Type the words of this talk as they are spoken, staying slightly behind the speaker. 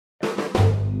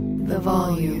the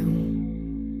volume.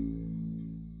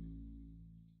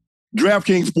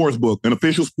 DraftKings Sportsbook, an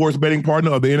official sports betting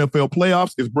partner of the NFL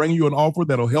playoffs, is bringing you an offer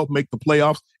that'll help make the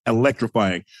playoffs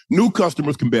electrifying. New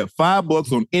customers can bet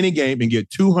 $5 on any game and get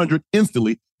 $200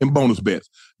 instantly in bonus bets.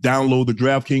 Download the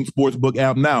DraftKings Sportsbook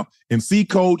app now and see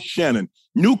code Shannon.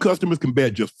 New customers can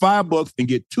bet just $5 and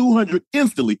get $200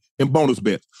 instantly in bonus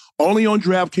bets. Only on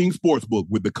DraftKings Sportsbook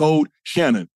with the code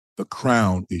Shannon. The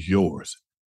crown is yours.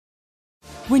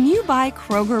 When you buy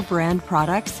Kroger brand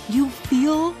products, you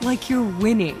feel like you're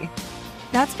winning.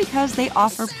 That's because they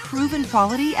offer proven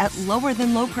quality at lower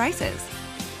than low prices.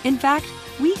 In fact,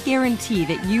 we guarantee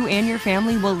that you and your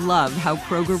family will love how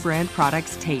Kroger brand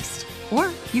products taste,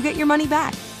 or you get your money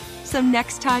back. So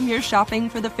next time you're shopping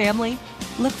for the family,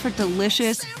 look for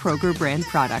delicious Kroger brand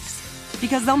products,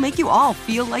 because they'll make you all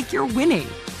feel like you're winning.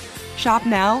 Shop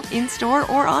now, in-store,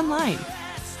 or online.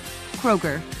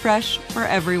 Kroger, fresh for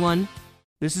everyone.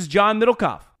 This is John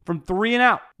Middlecoff from 3 and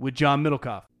Out with John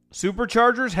Middlecoff.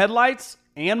 Superchargers, headlights,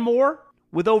 and more.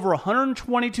 With over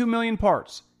 122 million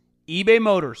parts, eBay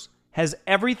Motors has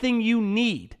everything you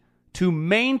need to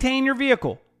maintain your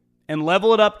vehicle and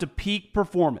level it up to peak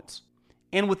performance.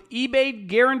 And with eBay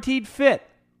Guaranteed Fit,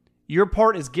 your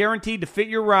part is guaranteed to fit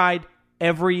your ride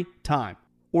every time,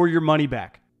 or your money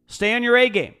back. Stay on your A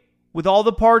game with all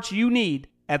the parts you need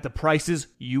at the prices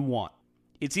you want.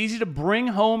 It's easy to bring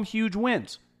home huge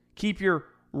wins. Keep your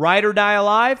ride or die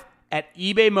alive at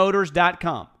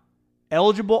ebaymotors.com.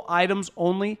 Eligible items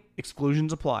only.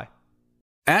 Exclusions apply.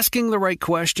 Asking the right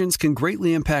questions can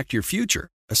greatly impact your future,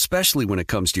 especially when it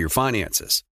comes to your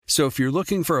finances. So if you're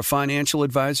looking for a financial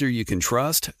advisor you can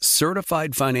trust,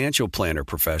 certified financial planner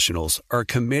professionals are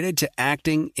committed to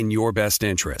acting in your best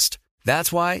interest.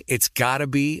 That's why it's got to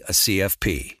be a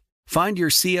CFP. Find your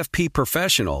CFP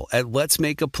professional at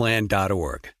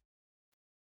letsmakeaplan.org.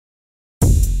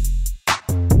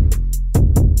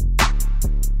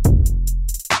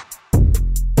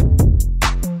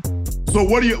 So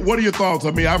what are your thoughts?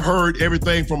 I mean, I've heard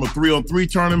everything from a 3-on-3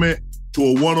 tournament to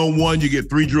a 1-on-1, you get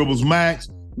 3 dribbles max.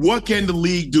 What can the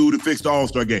league do to fix the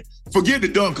All-Star game? Forget the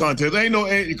dunk contest. Ain't no,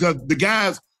 because the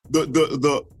guys,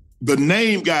 the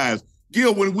name guys,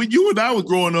 Gil, when you and I was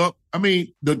growing up, I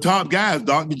mean, the top guys,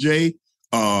 Dr. J,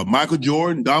 Michael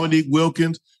Jordan, Dominique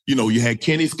Wilkins, you had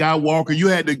Kenny Skywalker, you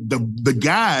had the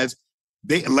guys,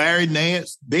 Larry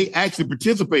Nance, they actually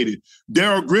participated.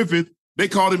 Darryl Griffith, they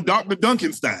called him Dr.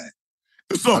 Duncanstein.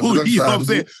 So, you know what I'm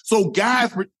saying? So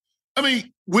guys, I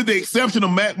mean, with the exception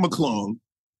of Matt McClung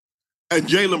and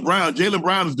Jaylen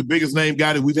Brown is the biggest name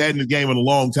guy that we've had in the game in a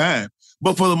long time.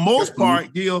 But for the most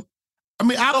part, Gil, I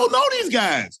mean, I don't know these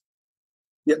guys.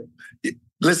 Yeah.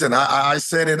 Listen, I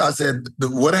said it. I said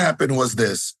what happened was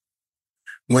this.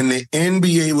 When the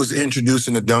NBA was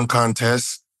introducing the dunk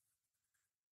contest,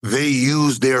 they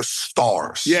used their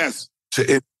stars to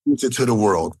introduce it to the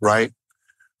world, right?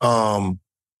 And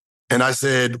I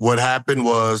said what happened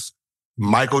was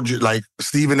like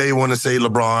Stephen A. want to say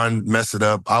LeBron messed it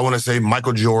up. I want to say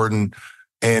Michael Jordan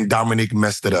and Dominique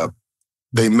messed it up.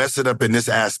 They messed it up in this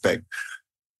aspect.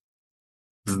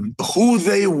 Who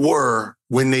they were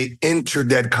when they entered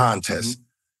that contest,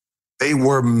 they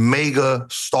were mega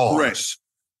stars. Right.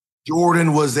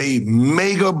 Jordan was a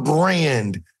mega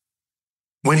brand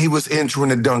when he was entering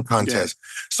the dunk contest. Yeah.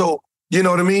 So, you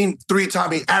know what I mean?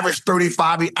 3-time, he averaged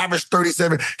 35, he averaged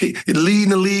 37, he leading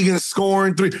the league in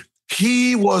scoring 3.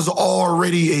 He was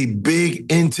already a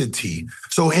big entity.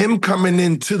 So him coming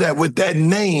into that with that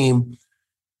name,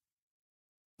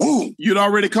 you'd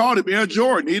already called him Air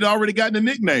Jordan. He'd already gotten a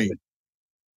nickname.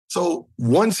 So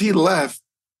once he left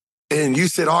and you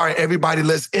said, all right, everybody,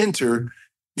 let's enter,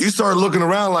 you start looking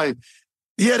around like,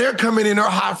 yeah, they're coming in, they're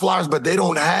high flyers, but they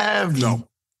don't have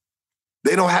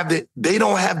They don't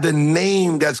have the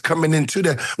name that's coming into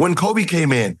that. When Kobe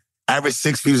came in, average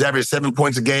 6 feet, he was average 7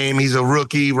 points a game. He's a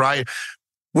rookie, right?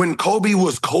 When Kobe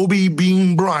was Kobe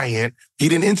Bean Bryant, he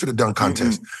didn't enter the dunk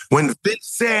contest. When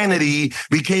Vinsanity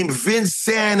became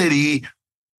Vinsanity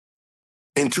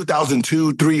in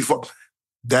 2002, 3, 4,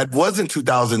 that wasn't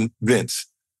 2000 Vince,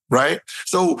 right?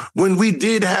 So when we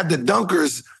did have the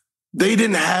dunkers, they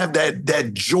didn't have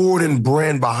that Jordan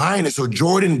brand behind it. So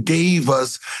Jordan gave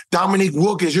us Dominique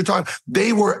Wilkins. You're talking,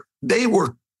 they were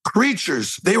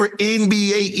creatures. They were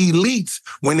NBA elites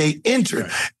when they entered.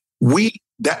 Right.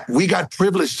 We got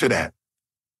privileged to that.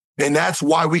 And that's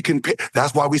why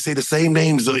that's why we say the same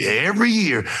names every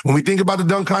year. When we think about the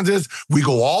dunk contest, we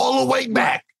go all the way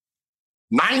back,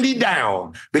 90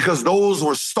 down, because those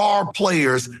were star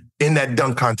players in that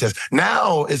dunk contest.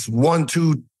 Now it's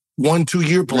 1-2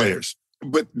 year players.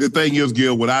 But the thing is,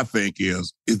 Gil, what I think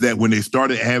is that when they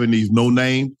started having these no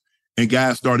name, and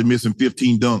guys started missing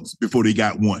 15 dunks before they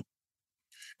got one.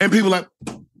 And people like,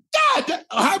 God,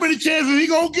 how many chances he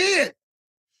gonna get?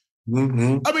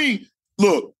 Mm-hmm. I mean,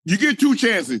 look, you get 2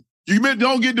 chances. You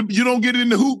don't get it in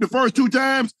the hoop the first 2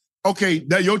 times. Okay,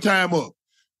 now your time up.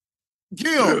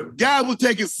 Gil, guys were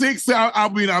taking 6.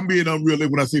 I'm being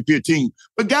unrealistic when I say 15,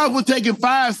 but guys were taking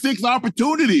 5, 6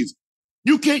 opportunities.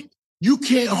 You can't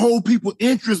hold people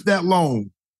interest that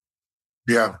long.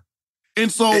 Yeah.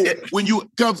 And so when you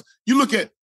look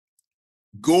at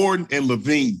Gordon and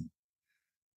Levine,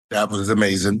 that was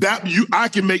amazing. I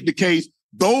can make the case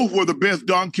those were the best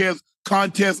dunk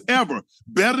contests ever,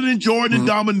 better than Jordan and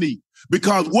Dominique,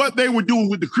 because what they were doing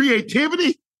with the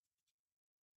creativity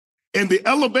and the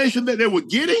elevation that they were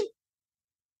getting.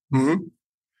 Mm-hmm.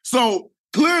 So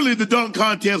clearly the dunk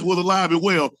contest was alive and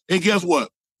well. And guess what?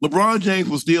 LeBron James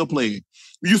was still playing.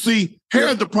 You see,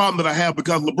 here's the problem that I have,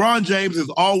 because LeBron James has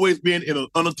always been in an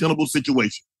unattainable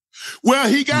situation. Well,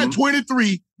 he got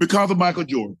 23 because of Michael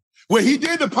Jordan. Well, he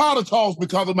did the powder toss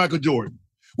because of Michael Jordan.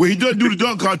 Well, he doesn't do the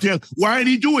dunk contest. Why didn't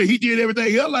he do it? He did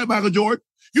everything else like Michael Jordan.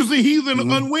 You see, he's in an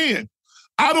unwin.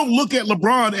 I look at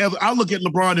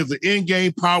LeBron as an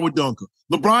in-game power dunker.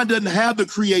 LeBron doesn't have the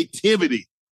creativity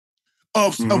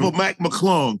of a Mac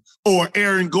McClung or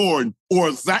Aaron Gordon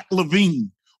or Zach LaVine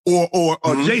or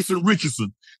Jason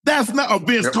Richardson. That's not a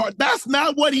Vince Carter. That's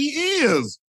not what he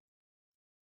is.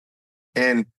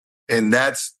 And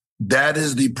that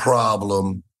is the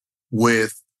problem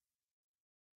with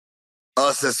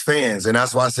us as fans. And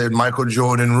that's why I said Michael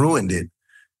Jordan ruined it.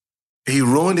 He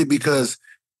ruined it because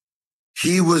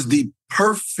he was the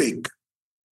perfect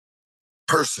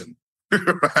person,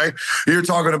 right? You're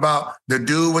talking about the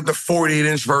dude with the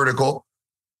 48-inch vertical,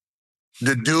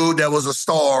 the dude that was a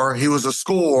star. He was a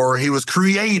scorer. He was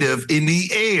creative in the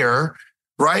air,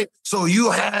 right? So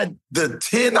you had the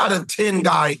 10 out of 10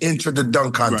 guy enter the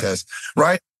dunk contest,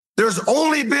 right? There's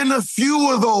only been a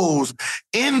few of those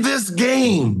in this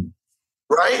game,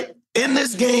 right? In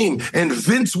this game. And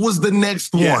Vince was the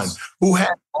next one who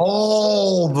had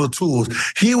all the tools.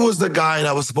 He was the guy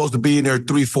that was supposed to be in there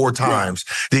 3-4 times.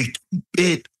 They keep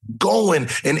it going,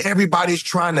 and everybody's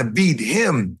trying to beat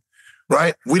him,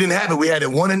 right? We didn't have it. We had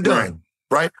it one and done,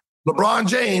 right? LeBron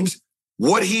James,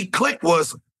 what he clicked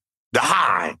was the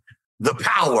high, the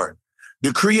power,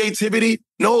 the creativity.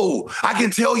 No, I can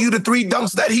tell you the 3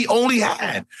 dunks that he only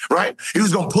had, right? He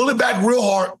was going to pull it back real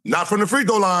hard, not from the free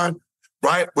throw line,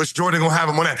 right? Which Jordan going to have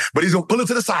him on that, but he's going to pull it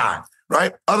to the side,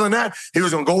 right? Other than that, he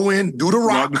was going to go in, do the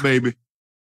rock the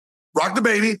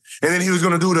baby, and then he was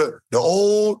going to do the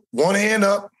old one hand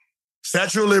up,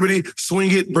 Statue of Liberty,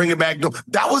 swing it, bring it back.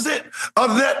 That was it.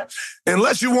 Other than that,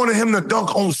 unless you wanted him to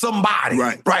dunk on somebody,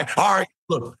 right? All right,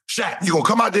 look, Shaq, you're going to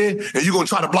come out there and you're going to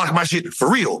try to block my shit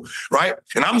for real, right?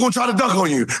 And I'm going to try to dunk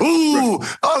on you. Ooh,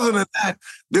 other than that,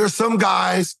 there's some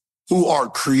guys who are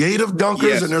creative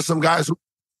dunkers and there's some guys who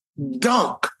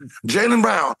dunk. Jaylen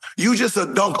Brown, you just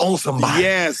a dunk on somebody.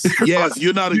 Yes.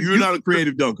 You're not a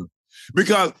creative dunker,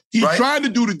 because he's trying to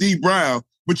do the D Brown,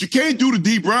 but you can't do the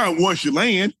D Brown once you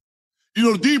land. You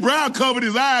know, D Brown covered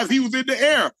his eyes. He was in the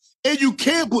air, and you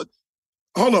can't put.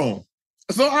 Hold on.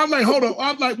 So I'm like, hold on.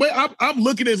 I'm like, wait. I'm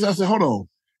looking at this. I said, hold on.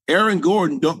 Aaron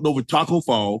Gordon dunked over Taco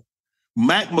Fall.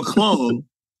 Mac McClung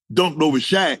dunked over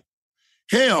Shaq.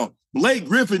 Hell, Blake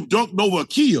Griffin dunked over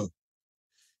Akia.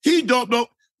 He dunked over.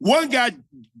 One guy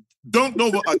dunked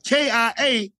over a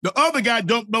KIA. The other guy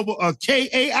dunked over a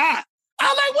KAI.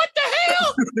 I'm like, what the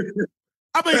hell?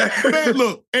 I mean, man,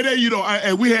 look, and then,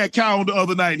 and we had Kai on the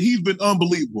other night, and he's been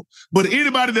unbelievable. But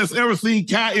anybody that's ever seen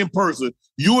Kai in person,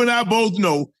 you and I both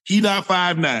know he's not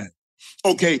 5'9".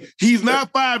 Okay, he's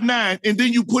not 5'9", and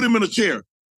then you put him in a chair.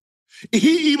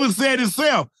 He even said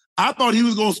himself, I thought he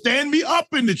was going to stand me up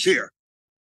in the chair.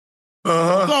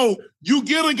 So you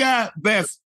get a guy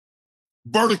that's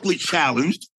vertically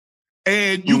challenged,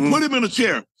 and you put him in a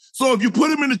chair. So if you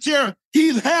put him in a chair,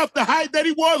 he's half the height that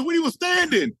he was when he was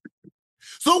standing.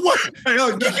 So what?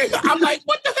 I'm like,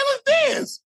 what the hell is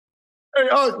this? Hey,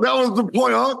 that was the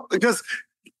point, because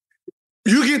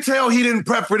you can tell he didn't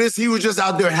prep for this. He was just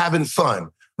out there having fun,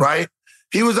 right?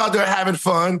 He was out there having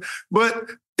fun,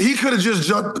 but he could have just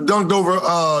dunked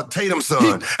over Tatum's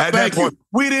son at that point.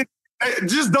 We didn't.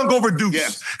 Just dunk over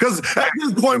Deuce. Because at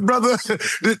this point, brother,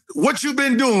 what you've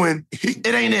been doing, it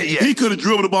ain't it yet. He could have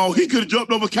dribbled the ball. He could have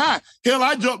jumped over Kai. Hell,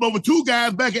 I jumped over 2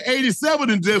 guys back in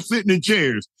 '87 and just sitting in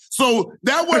chairs. So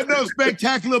that wasn't nothing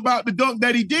spectacular about the dunk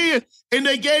that he did. And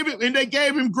they gave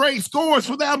him great scores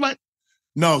for that. I'm like,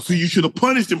 no, so you should have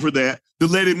punished him for that, to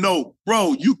let him know,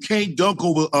 bro, you can't dunk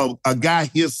over a guy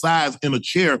his size in a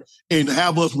chair and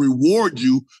have us reward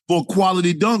you for a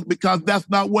quality dunk, because that's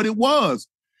not what it was.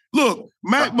 Look,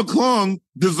 Mac McClung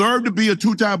deserved to be a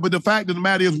two-time, but the fact of the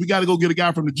matter is we got to go get a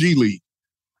guy from the G League.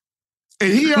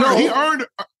 And he earned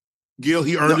Gil,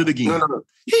 he earned it again. No.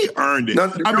 He earned it.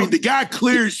 I mean, the guy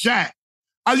cleared Shaq.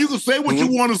 You can say what you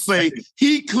want to say.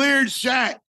 He cleared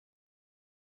Shaq.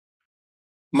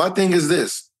 My thing is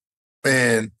this,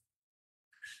 man.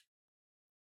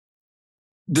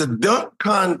 The dunk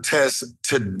contest,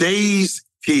 today's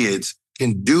kids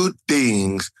can do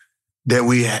things that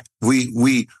we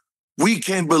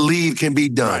can believe can be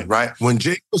done, right? When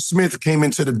Jacob Smith came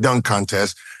into the dunk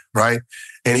contest, right,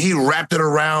 and he wrapped it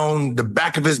around the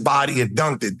back of his body and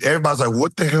dunked it, everybody's like,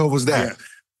 what the hell was that? Yeah.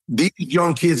 These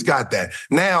young kids got that.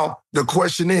 Now, the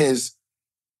question is,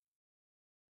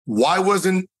 why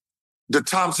wasn't the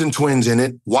Thompson twins in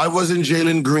it? Why wasn't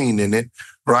Jalen Green in it,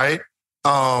 right?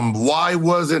 Why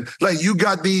wasn't, like, you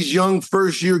got these young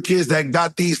first-year kids that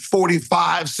got these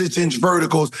 45, 6-inch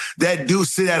verticals that do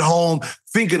sit at home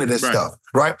thinking of this stuff,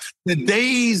 right? The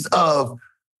days of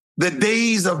the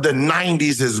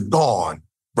 90s is gone,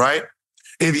 right?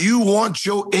 If you want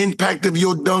your impact of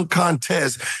your dunk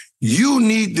contest, you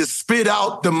need to spit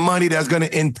out the money that's going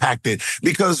to impact it.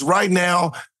 Because right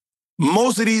now,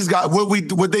 most of these guys,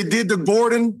 what they did to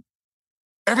Gordon,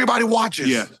 everybody watches.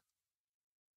 Yeah.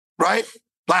 Right?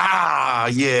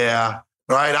 Like, yeah,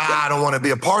 right? I don't want to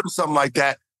be a part of something like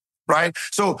that, right?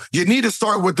 So you need to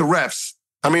start with the refs.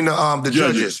 I mean, the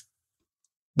judges.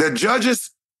 The judges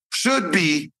should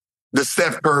be the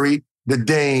Steph Curry, the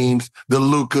Dames, the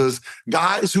Lucas,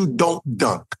 guys who don't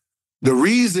dunk. The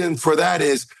reason for that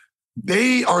is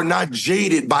they are not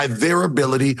jaded by their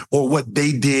ability or what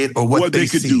they did or what they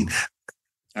could do.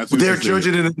 They're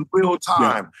judging it in real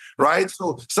time, right?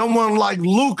 So someone like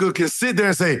Luka can sit there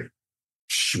and say,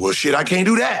 well, shit, I can't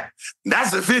do that.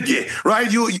 That's a 50,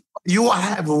 right? You will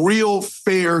have real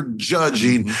fair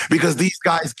judging because these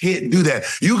guys can't do that.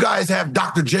 You guys have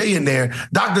Dr. J in there.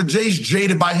 Dr. J's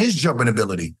jaded by his jumping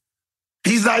ability.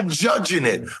 He's not judging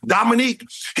it. Dominique,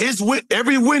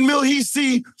 every windmill he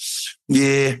see,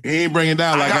 yeah. He ain't bringing it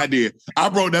down like I did. I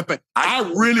brought that thing. I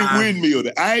really windmilled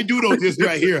it. I ain't do no this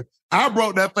right here. I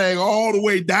brought that thing all the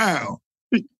way down.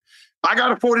 I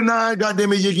got a 49,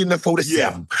 goddamn it, you're getting a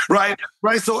 47, right?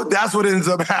 So that's what ends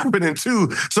up happening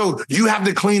too. So you have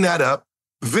to clean that up.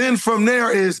 Then from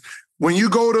there is when you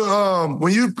go to,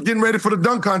 when you're getting ready for the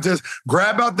dunk contest,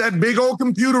 grab out that big old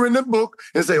computer in the book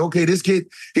and say, okay, this kid,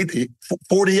 he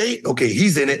 48, okay,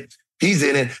 he's in it. Hey,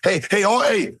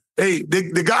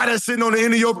 the guy that's sitting on the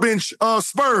end of your bench,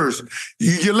 Spurs,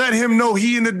 you let him know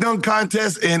he in the dunk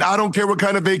contest, and I don't care what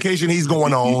kind of vacation he's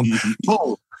going on.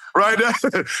 Boom. Right?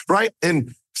 Right?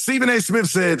 And Stephen A. Smith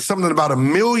said something about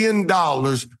 $1 million.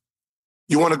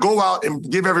 You want to go out and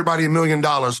give everybody $1 million,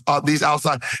 these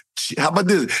outside. How about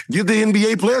this? Give the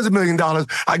NBA players $1 million.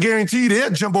 I guarantee you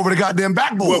they'll jump over the goddamn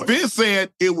backboard. Well, Vince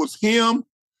said it was him,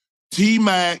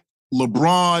 T-Mac,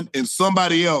 LeBron, and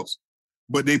somebody else,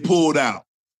 but they pulled out.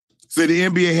 Said the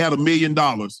NBA had $1 million.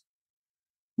 Now,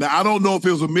 I don't know if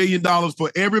it was $1 million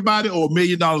for everybody or $1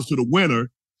 million to the winner,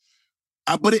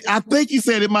 but I think he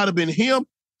said it might have been him.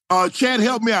 Chad,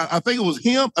 help me out. I think it was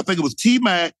him. I think it was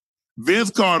T-Mac,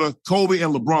 Vince Carter, Kobe,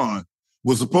 and LeBron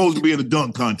was supposed to be in the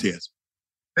dunk contest.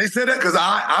 They said that because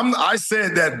I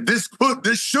said that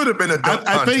this should have been a dunk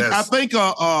contest. I think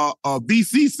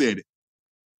BC said it.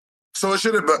 So it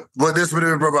should have been, but this would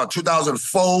have been about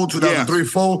 2004, 2003,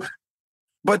 4.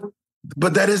 But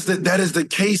that is the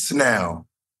case now,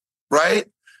 right?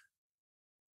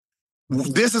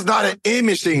 This is not an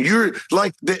image thing. You're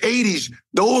like the 80s.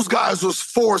 Those guys was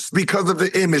forced because of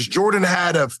the image. Jordan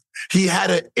had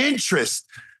an interest.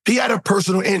 He had a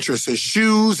personal interest. His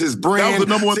shoes, his brand. That was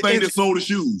the number one thing that sold the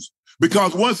shoes.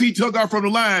 Because once he took out from the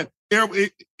line,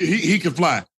 he could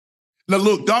fly. Now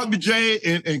look, Dr. J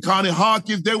and Connie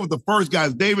Hawkins, they were the first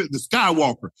guys. David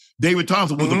Skywalker. David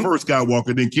Thompson was the first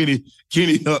Skywalker. Then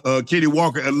Kenny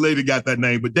Walker later got that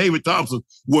name. But David Thompson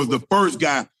was the first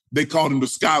guy. They called him the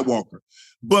Skywalker.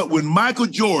 But when Michael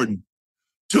Jordan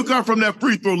took out from that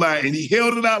free throw line and he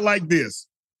held it out like this,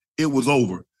 it was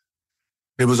over.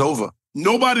 It was over.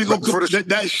 Nobody's going to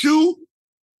that shoe.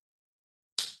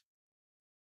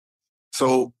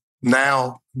 So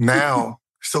now,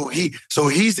 so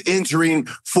he's entering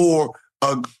for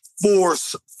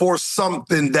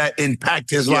something that impact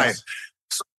his life.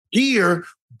 So here,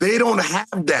 they don't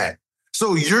have that.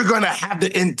 So you're going to have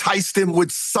to entice them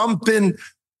with something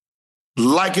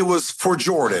like it was for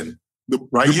Jordan,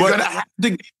 right? You're going to have to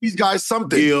give these guys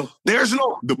something. Gil, there's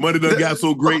no... The money done got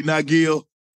so great now, Gil.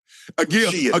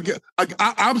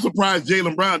 I'm surprised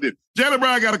Jaylen Brown did. Jaylen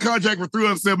Brown got a contract for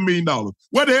 $307 million.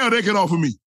 What the hell they could offer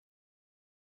me?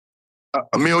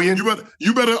 $1 million.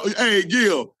 You better, hey,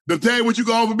 Gil, to tell you what you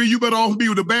can offer me, you better offer me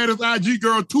with the baddest IG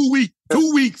girl 2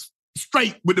 weeks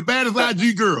straight with the baddest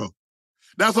IG girl.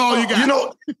 That's all you got. You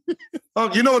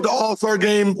know what the All-Star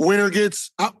game winner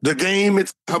gets? The game,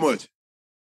 it's how much?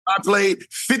 I played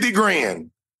 $50,000.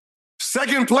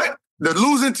 Second play, the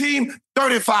losing team,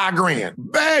 $35,000.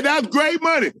 Man, that's great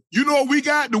money. You know what we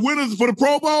got? The winners for the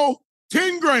Pro Bowl,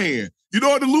 $10,000. You know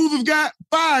what the losers got?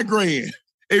 $5,000.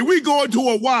 And we going to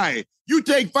Hawaii. You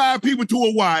take 5 people to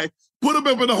Hawaii, put them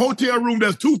up in a hotel room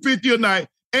that's $250 a night,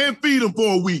 and feed them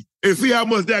for a week, and see how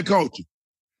much that costs you.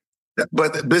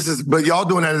 But y'all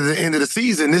doing that at the end of the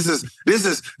season. This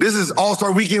is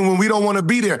All-Star weekend when we don't want to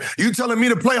be there. You telling me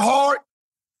to play hard?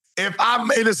 If I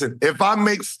make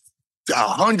 $100,000,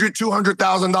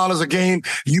 $200,000 a game,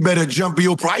 you better jump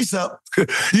your price up.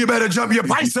 You better jump your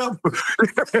price up.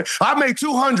 I make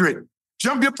 $200,000.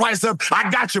 Jump your price up.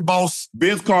 I got you, boss.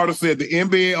 Vince Carter said the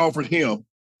NBA offered him,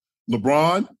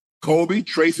 LeBron, Kobe,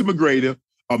 Tracy McGrady,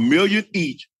 $1 million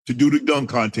each to do the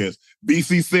dunk contest.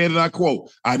 BC said, and I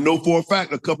quote, I know for a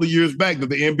fact a couple of years back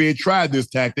that the NBA tried this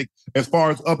tactic as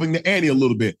far as upping the ante a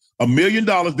little bit. $1 million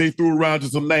they threw around to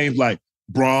some names like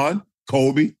Bron,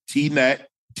 Kobe, T-Mac.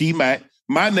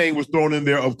 My name was thrown in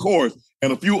there, of course,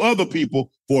 and a few other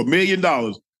people for $1 million,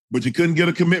 but you couldn't get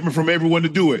a commitment from everyone to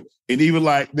do it. And even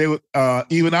I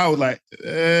was like,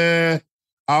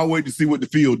 I'll wait to see what the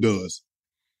field does.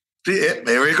 See,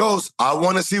 there it goes. I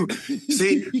want to see,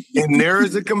 and there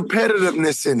is a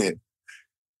competitiveness in it.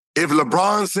 If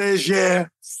LeBron says yeah,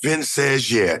 Vince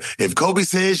says yeah. If Kobe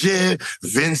says yeah,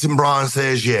 Vince and Bron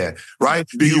says yeah, right?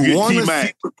 You want to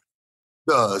see what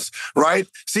does, right?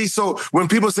 See, so when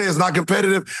people say it's not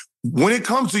competitive, when it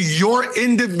comes to your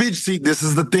individual, see, this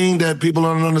is the thing that people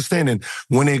aren't understanding.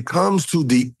 When it comes to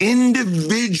the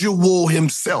individual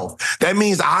himself, that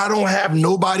means I don't have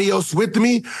nobody else with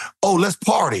me. Oh, let's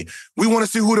party. We want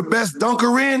to see who the best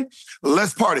dunker in?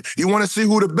 Let's party. You want to see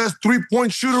who the best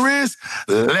three-point shooter is?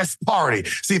 Let's party.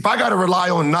 See, if I got to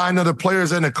rely on 9 other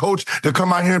players and a coach to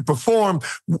come out here and perform,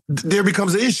 there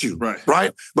becomes an issue,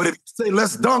 right? But if you say,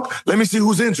 let's dunk, let me see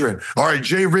who's entering. All right,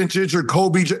 Jay Rich injured,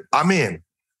 Kobe, I'm in.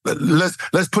 Let's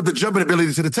put the jumping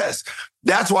ability to the test.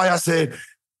 That's why I said,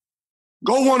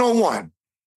 go one-on-one.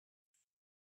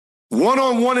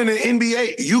 One-on-one in the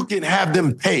NBA, you can have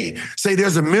them pay. Say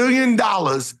there's $1 million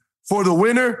for the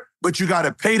winner, but you got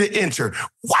to pay to enter.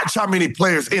 Watch how many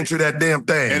players enter that damn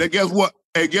thing. And guess what?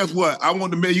 I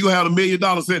want you have $1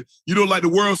 million said, you know, like the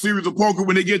World Series of Poker,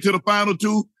 when they get to the final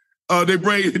two, they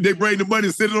bring the money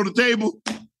and sit it on the table.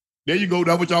 There you go.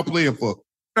 That's what y'all playing for.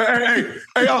 Hey,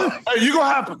 you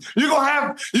gonna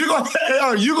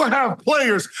have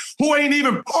players who ain't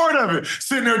even part of it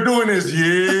sitting there doing this.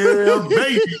 Yeah,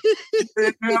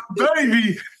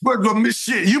 baby. But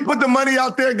shit, you put the money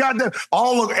out there, goddamn,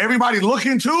 everybody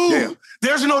looking too. Yeah.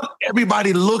 There's no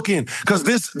everybody looking, because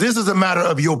this is a matter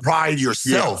of your pride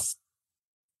yourself.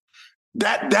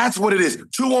 Yeah. That's what it is.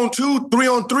 2-on-2,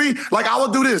 3-on-3. Like I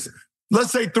will do this.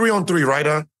 Let's say 3-on-3, right,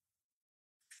 huh?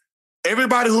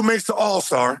 Everybody who makes the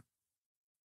All-Star,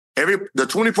 the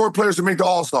 24 players who make the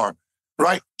All-Star,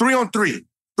 right? 3-on-3.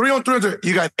 3-on-3.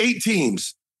 You got 8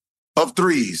 teams of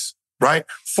threes, right?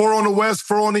 4 on the West,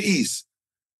 4 on the East.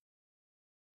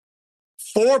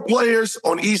 4 players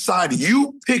on each side.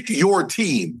 You pick your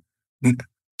team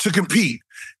to compete.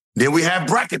 Then we have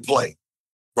bracket play,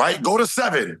 right? Go to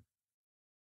 7.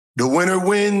 The winner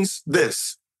wins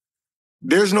this.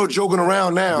 There's no joking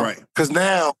around now, right? Because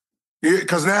now,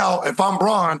 if I'm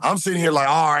Bron, I'm sitting here like,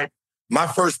 all right, my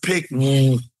first pick.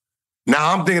 Now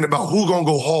I'm thinking about who gonna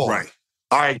go hard. Right.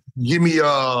 All right, give me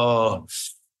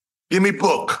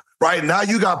Book. Right now,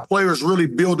 you got players really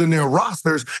building their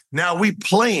rosters. Now we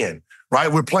playing,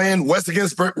 right? We're playing West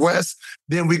against West.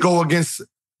 Then we go against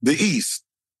the East,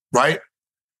 right?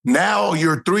 Now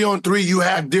you're 3-on-3. You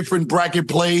have different bracket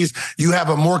plays. You have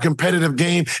a more competitive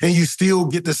game, and you still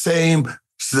get the same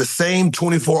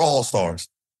 24 All-Stars.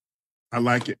 I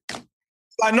like it.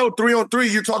 I know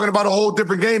 3-on-3, you're talking about a whole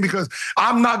different game, because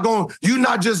you're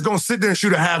not just going to sit there and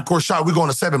shoot a half-court shot. We're going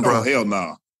to 7, bro. Oh, hell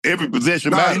no. Every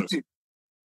possession matters.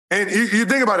 And you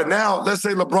think about it now, let's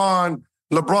say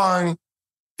LeBron,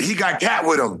 he got Cat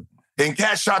with him, and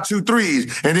Cat shot 2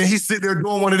 threes, and then he's sitting there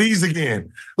doing one of these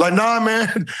again. Like, nah,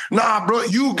 man. Nah, bro,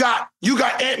 you got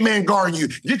Ant-Man guarding you.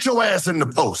 Get your ass in the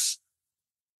post.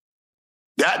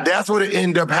 That's what it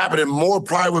ended up happening. More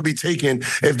pride would be taken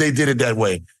if they did it that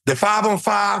way. The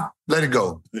 5-on-5, let it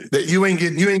go. You ain't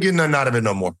getting nothing out of it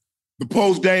no more. The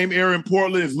post-game era in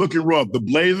Portland is looking rough. The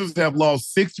Blazers have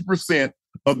lost 60%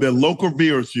 of their local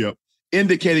viewership,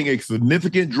 indicating a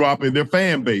significant drop in their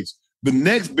fan base. The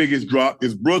next biggest drop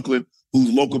is Brooklyn,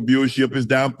 whose local viewership is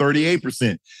down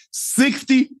 38%.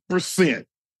 60%.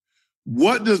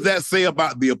 What does that say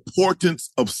about the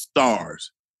importance of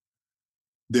stars?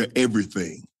 They're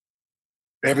everything.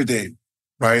 Everything,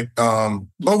 right?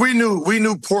 But we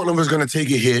knew Portland was going to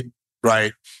take a hit,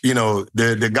 right? You know,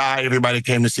 the guy everybody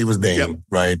came to see was Dame,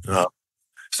 right?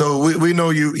 So we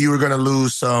know you were going to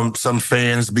lose some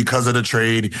fans because of the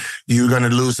trade. You're going to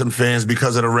lose some fans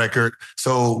because of the record.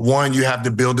 So one, you have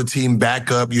to build the team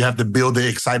back up. You have to build the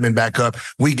excitement back up.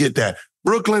 We get that.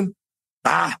 Brooklyn,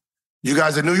 you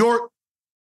guys in New York,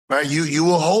 right? You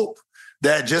will hope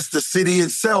that just the city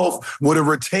itself would have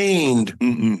retained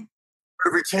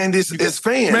its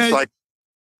fans. Man, like,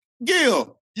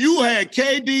 Gil, you had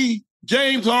KD,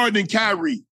 James Harden, and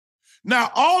Kyrie.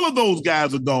 Now all of those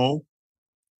guys are gone.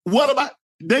 What about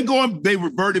they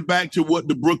reverted back to what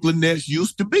the Brooklyn Nets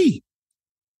used to be.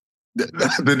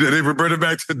 They reverted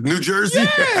back to New Jersey?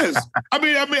 Yes. I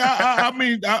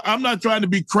mean, I'm not trying to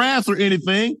be crass or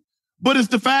anything, but it's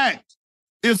the fact.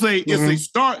 It's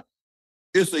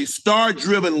a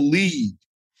star-driven league.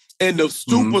 And the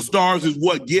superstars is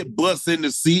what get butts in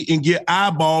the seat and get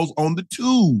eyeballs on the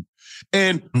tube.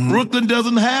 And Brooklyn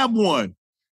doesn't have one.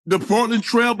 The Portland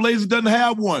Trailblazers doesn't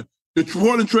have one. The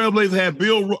Portland Trailblazers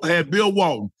had Bill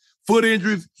Walton. Foot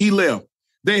injuries, he left.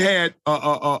 They had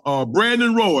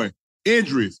Brandon Roy,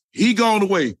 injuries. He gone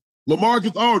away.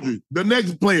 LaMarcus Aldridge, the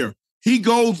next player, he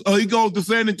goes to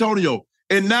San Antonio.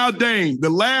 And now Dame, the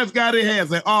last guy they have,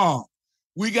 said,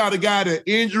 we got a guy that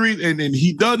injured and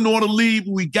he doesn't want to leave.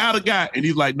 We got a guy. And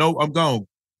he's like, no, I'm gone.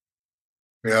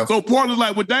 Yeah. So Portland's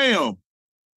like, well, damn.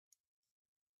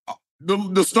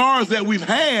 The stars that we've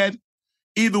had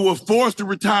either were forced to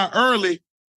retire early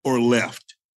or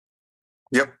left.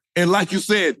 Yep. And like you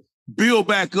said, build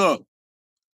back up.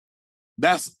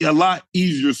 That's a lot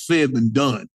easier said than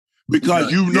done.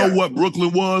 Because you know what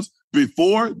Brooklyn was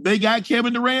before they got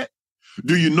Kevin Durant?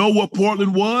 Do you know what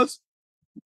Portland was?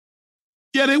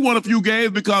 Yeah, they won a few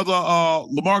games because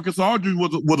LaMarcus Aldridge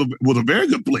was a very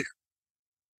good player.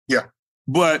 Yeah.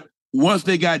 But once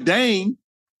they got Dame,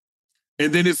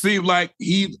 and then it seemed like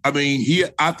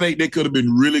I think they could have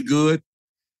been really good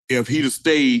if he'd have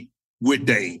stayed with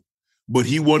Dame. But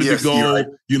he wanted to go, right.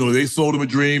 They sold him a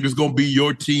dream. It's going to be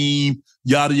your team,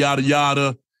 yada, yada,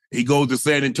 yada. He goes to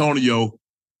San Antonio.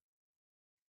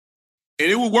 And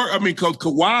it would work. Because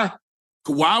Kawhi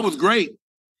was great.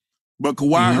 But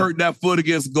Kawhi hurt that foot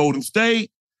against Golden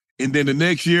State. And then the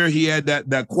next year, he had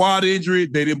that quad injury.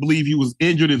 They didn't believe he was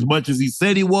injured as much as he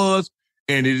said he was.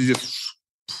 And it just,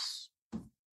 it's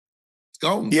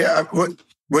gone. Yeah,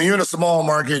 when you're in a small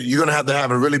market, you're going to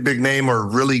have a really big name or a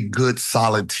really good,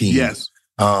 solid team. Yes.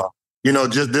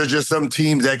 There's just some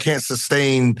teams that can't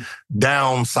sustain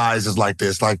down sizes like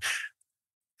this. Like,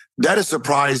 that is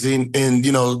surprising. And,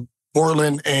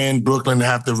 Portland and Brooklyn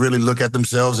have to really look at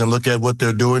themselves and look at what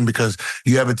they're doing, because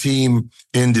you have a team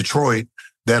in Detroit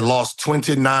that lost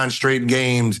 29 straight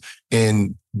games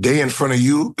and they in front of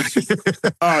you.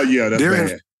 Oh, yeah, that's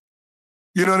bad.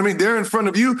 You know what I mean? They're in front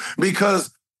of you because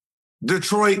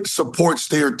Detroit supports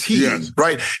their team,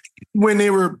 right? When they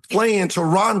were playing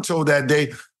Toronto that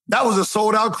day, that was a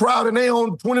sold-out crowd and they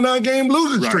on 29-game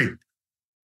losing streak,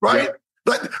 right?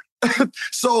 But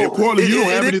so in Portland, you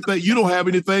don't have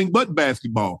anything but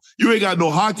basketball. You ain't got no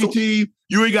hockey team.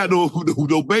 You ain't got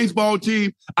no baseball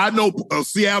team. I know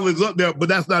Seattle is up there, but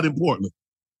that's not in Portland.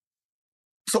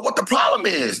 So what the problem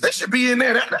is? They should be in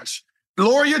there.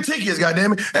 Lower your tickets,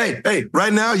 goddammit. Hey,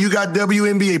 right now you got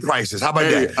WNBA prices. How about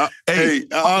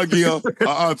that? Gil,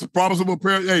 promise them a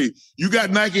pair. Hey, you got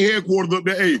Nike headquarters up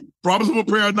there. Hey, promise them a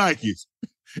pair of Nikes.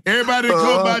 Everybody that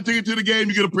comes by a ticket to the game,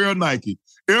 you get a pair of Nike.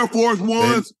 Air Force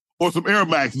Ones or some Air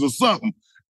Maxes or something.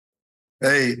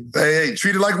 Hey,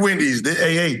 treat it like Wendy's.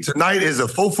 Hey, tonight is a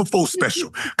 4 for 4 special.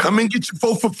 Come and get your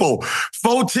 4 for 4.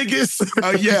 4 tickets.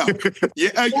 Yeah.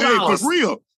 Hey, for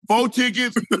real. 4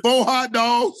 tickets, 4 hot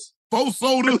dogs, 4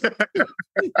 sodas,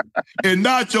 and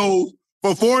nachos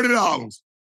for $40.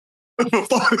 For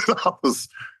 $40.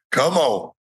 Come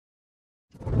on.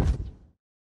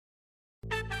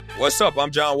 What's up? I'm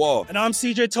John Wall. And I'm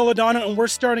CJ Toledano, and we're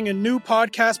starting a new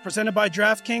podcast presented by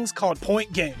DraftKings called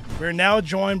Point Game. We're now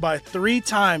joined by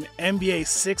 3-time NBA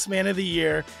Sixth Man of the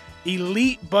Year,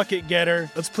 elite bucket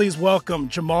getter. Let's please welcome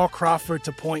Jamal Crawford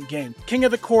to Point Game. King of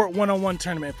the Court one-on-one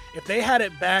tournament. If they had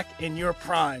it back in your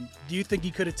prime, do you think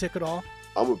you could have took it all?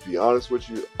 I'm going to be honest with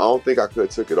you. I don't think I could have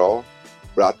took it all,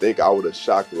 but I think I would have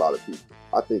shocked a lot of people.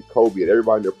 I think Kobe and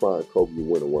everybody in their prime, Kobe would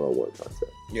win a one-on-one contest.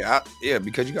 Yeah,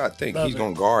 because you got to think he's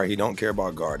going to guard. He don't care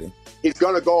about guarding. He's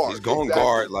going to guard. He's going to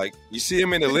guard. Like, you see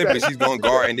him in the Olympics, he's going to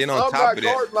guard. And then on top of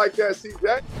that. Like that,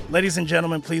 CJ. Ladies and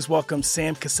gentlemen, please welcome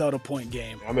Sam Cassell to Point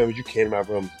Game. I remember you came out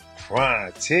from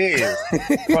crying, tears,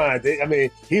 crying. I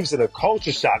mean, he was in a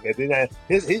culture shock. And then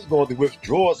he's going through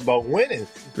withdrawals about winning.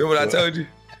 Remember what I told you?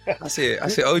 I said,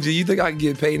 OG, you think I can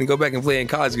get paid and go back and play in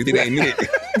college? You think they ain't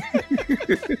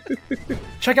it?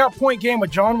 Check out Point Game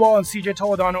with John Wall and CJ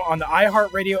Toledano on the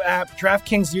iHeartRadio app,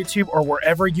 DraftKings YouTube, or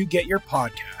wherever you get your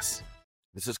podcasts.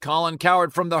 This is Colin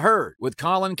Cowherd from The Herd with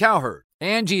Colin Cowherd.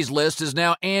 Angie's List is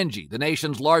now Angie, the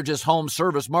nation's largest home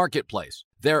service marketplace.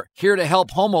 They're here to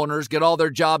help homeowners get all their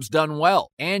jobs done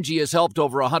well. Angie has helped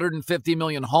over 150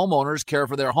 million homeowners care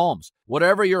for their homes.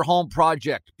 Whatever your home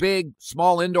project, big,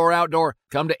 small, indoor, outdoor,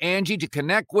 come to Angie to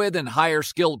connect with and hire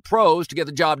skilled pros to get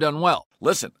the job done well.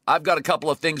 Listen, I've got a couple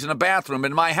of things in a bathroom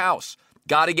in my house.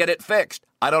 Got to get it fixed.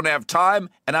 I don't have time,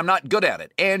 and I'm not good at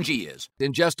it. Angie is.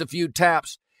 In just a few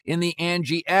taps in the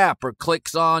Angie app or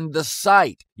clicks on the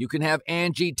site, you can have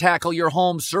Angie tackle your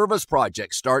home service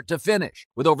project start to finish.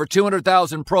 With over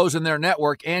 200,000 pros in their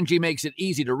network, Angie makes it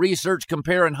easy to research,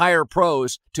 compare, and hire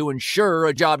pros to ensure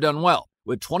a job done well.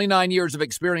 With 29 years of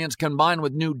experience combined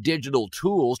with new digital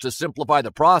tools to simplify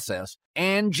the process,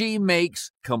 Angie makes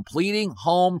completing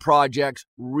home projects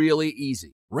really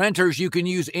easy. Renters, you can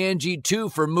use Angie too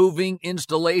for moving,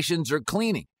 installations, or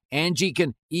cleaning. Angie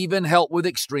can even help with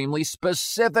extremely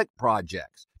specific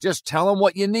projects. Just tell them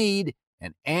what you need,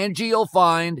 and Angie will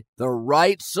find the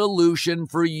right solution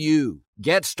for you.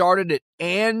 Get started at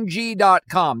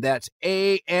Angie.com. That's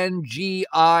ANGI.com,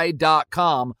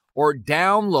 or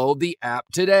download the app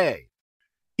today.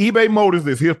 eBay Motors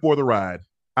is here for the ride.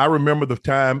 I remember the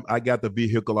time I got the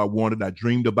vehicle I wanted. I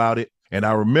dreamed about it. And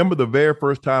I remember the very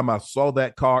first time I saw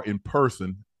that car in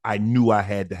person, I knew I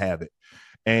had to have it.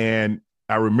 And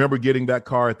I remember getting that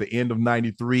car at the end of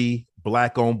 93,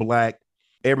 black on black,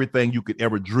 everything you could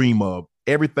ever dream of,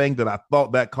 everything that I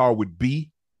thought that car would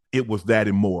be, it was that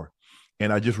and more.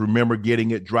 And I just remember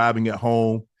getting it, driving it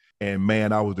home, and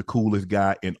man, I was the coolest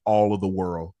guy in all of the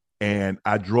world. And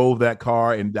I drove that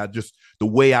car, and I just, the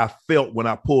way I felt when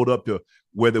I pulled up to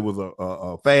whether it was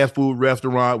a fast food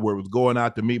restaurant, where it was going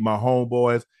out to meet my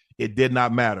homeboys, it did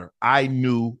not matter. I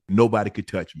knew nobody could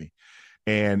touch me.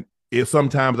 And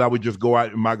sometimes I would just go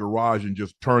out in my garage and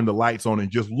just turn the lights on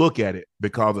and just look at it,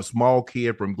 because a small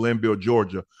kid from Glenville,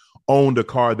 Georgia, owned a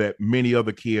car that many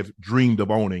other kids dreamed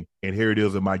of owning. And here it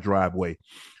is in my driveway,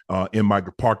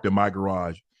 parked in my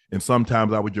garage. And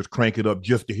sometimes I would just crank it up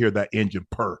just to hear that engine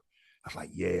purr. I was like,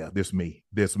 yeah, this me.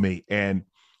 And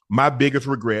my biggest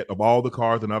regret of all the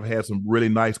cars, and I've had some really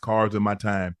nice cars in my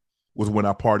time, was when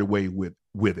I parted ways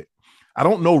with it. I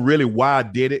don't know really why I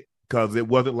did it, because it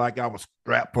wasn't like I was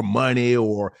strapped for money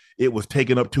or it was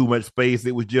taking up too much space.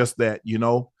 It was just that,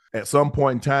 at some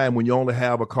point in time, when you only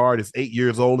have a car that's 8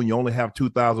 years old and you only have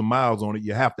 2,000 miles on it,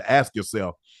 you have to ask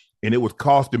yourself, and it was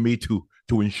costing me to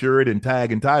insure it and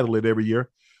tag and title it every year,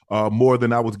 more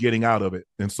than I was getting out of it.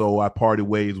 And so I parted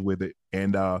ways with it.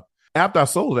 And after I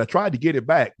sold it, I tried to get it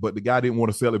back, but the guy didn't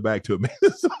want to sell it back to me.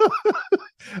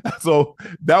 So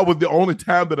that was the only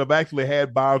time that I've actually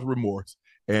had buyer's remorse.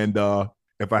 And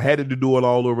if I had to do it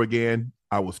all over again,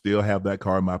 I would still have that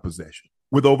car in my possession.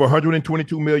 With over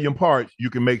 122 million parts, you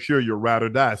can make sure your ride or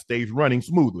die stays running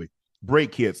smoothly.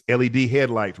 Brake kits, LED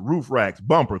headlights, roof racks,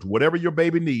 bumpers, whatever your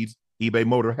baby needs, eBay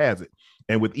Motor has it.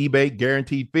 And with eBay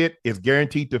Guaranteed Fit, it's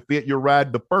guaranteed to fit your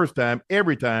ride the first time,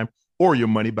 every time, or your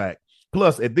money back.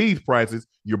 Plus, at these prices,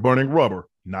 you're burning rubber,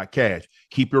 not cash.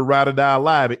 Keep your ride or die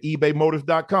alive at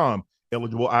ebaymotors.com.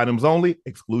 Eligible items only.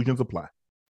 Exclusions apply.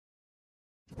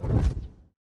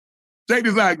 Check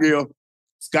this out, Gil.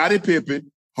 Scottie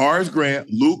Pippen, Horace Grant,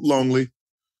 Luke Longley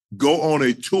go on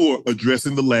a tour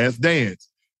addressing The Last Dance.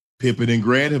 Pippen and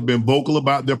Grant have been vocal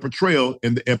about their portrayal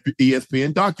in the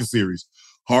ESPN docuseries.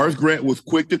 Horace Grant was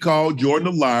quick to call Jordan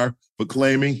a liar for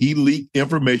claiming he leaked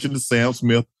information to Sam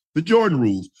Smith, the Jordan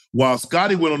rules, while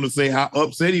Scottie went on to say how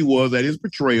upset he was at his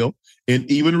portrayal and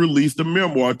even released a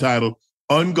memoir titled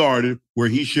Unguarded, where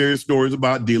he shares stories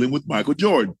about dealing with Michael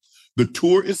Jordan. The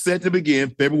tour is set to begin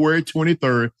February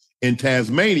 23rd in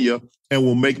Tasmania and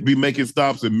will be making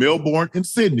stops in Melbourne and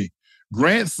Sydney.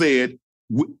 Grant said,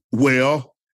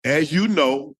 well, as you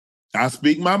know, I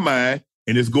speak my mind,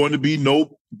 and it's going to be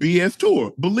no BS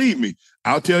tour. Believe me,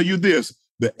 I'll tell you this,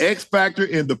 the X factor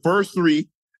in the first three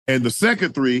and the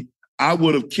second three, I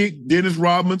would have kicked Dennis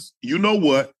Rodman's, you know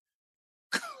what,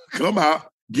 come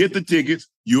out, get the tickets,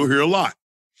 you'll hear a lot.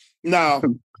 Now,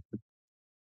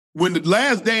 when The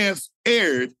Last Dance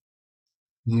aired,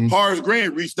 Horace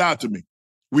Grant reached out to me.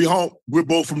 We home. We're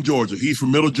both from Georgia. He's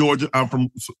from Middle Georgia. I'm from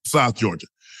South Georgia.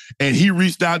 And he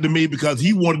reached out to me because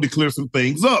he wanted to clear some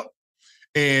things up.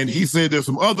 And he said there's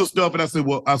some other stuff. And I said,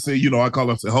 I call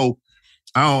him, I said, Hope,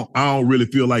 I don't really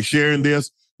feel like sharing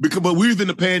this. But we was in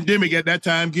the pandemic at that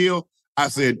time, Gil. I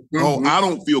said, I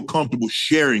don't feel comfortable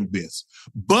sharing this.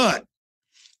 But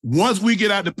once we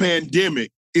get out the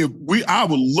pandemic, I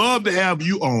would love to have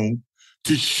you on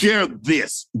to share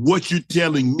this, what you're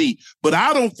telling me. But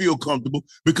I don't feel comfortable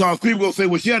because people will say,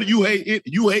 well, Shadow, you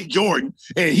hate Jordan.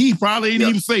 And he probably didn't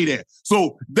even say that.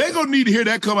 So they're going to need to hear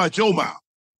that come out your mouth.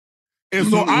 And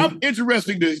so I'm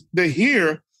interested to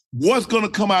hear what's going to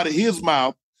come out of his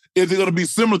mouth. Is it going to be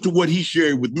similar to what he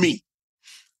shared with me?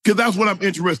 Because that's what I'm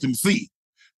interested to see.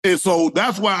 And so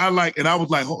that's why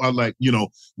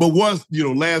but once,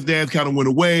 Last Dance kind of went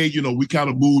away, we kind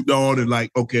of moved on and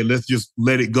okay, let's just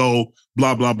let it go,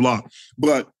 blah, blah, blah.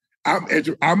 But I'm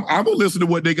going to listen to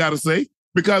what they got to say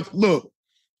because, look,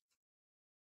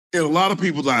 in a lot of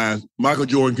people's eyes, Michael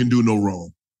Jordan can do no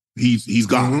wrong. He's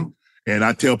God. Mm-hmm. And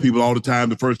I tell people all the time,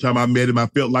 the first time I met him, I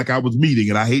felt like I was meeting,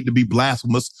 and I hate to be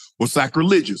blasphemous or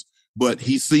sacrilegious, but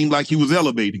he seemed like he was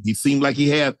elevating. He seemed like he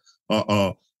had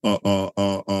a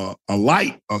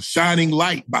light, a shining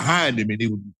light behind him, and he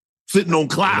was sitting on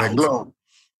clouds.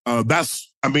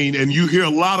 And you hear a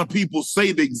lot of people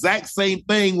say the exact same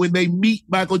thing when they meet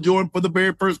Michael Jordan for the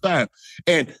very first time.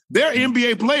 And they're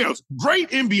NBA players,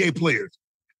 great NBA players,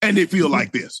 and they feel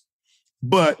like this.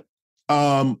 But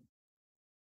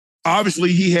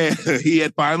obviously he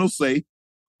had final say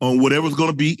on whatever's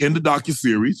going to be in the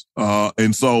docuseries.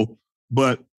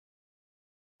 But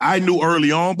I knew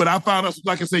early on, but I found out,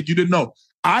 like I said, you didn't know.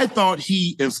 I thought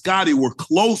he and Scottie were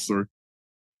closer,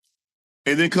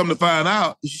 and then come to find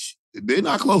out, they're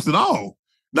not close at all.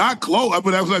 Not close.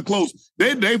 But that was like close.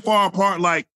 They far apart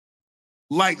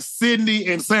like Sydney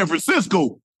and San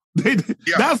Francisco.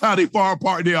 That's how they far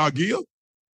apart they are, Gil.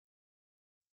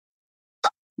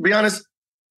 Be honest,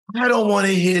 I don't want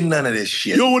to hear none of this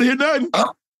shit. You don't want to hear nothing?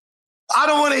 I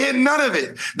don't want to hear none of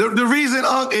it. The reason,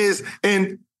 is,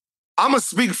 and I'm going to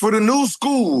speak for the new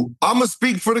school. I'm going to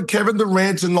speak for the Kevin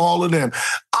Durant and all of them.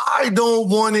 I don't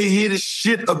want to hear the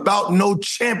shit about no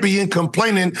champion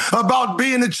complaining about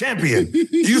being a champion.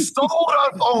 You sold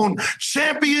us on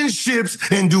championships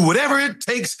and do whatever it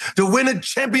takes to win a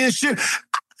championship.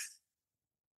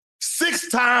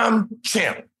 6-time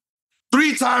champ,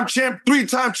 3-time champ,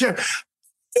 3-time champ.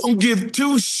 Don't give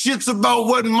 2 shits about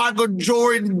what Michael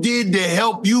Jordan did to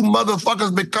help you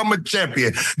motherfuckers become a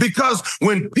champion. Because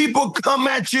when people come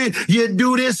at you, you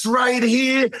do this right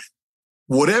here.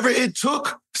 Whatever it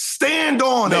took, stand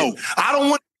on it. I don't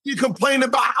want you to complain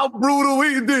about how brutal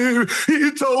he did.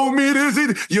 He told me this.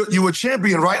 You a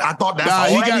champion, right? I thought that's all.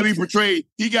 He got me portrayed.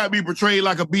 He got me portrayed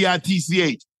like a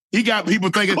bitch. He got people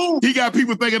thinking. He got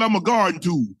people thinking I'm a garden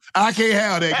tool. I can't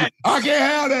have that. I can't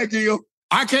have that, Gil.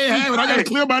 I can't have it. I got to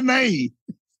clear my name.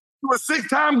 You a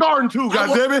 6-time garden tool,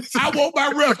 goddammit. I want my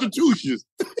restitutions.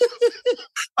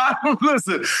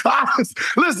 Listen.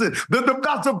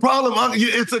 That's the problem.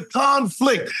 It's a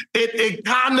conflict. It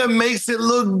kind of makes it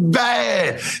look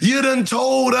bad. You done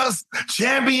told us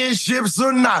championships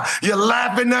or not. You're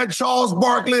laughing at Charles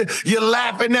Barkley. You're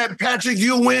laughing at Patrick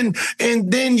Ewing. And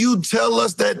then you tell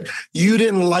us that you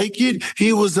didn't like it.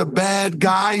 He was a bad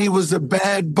guy. He was a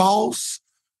bad boss.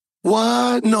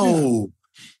 What? No,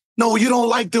 you don't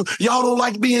like y'all don't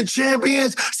like being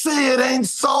champions? Say it ain't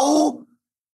so.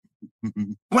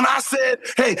 When I said,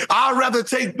 hey, I'd rather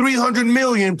take $300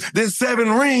 million than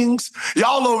 7 rings,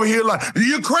 y'all over here like,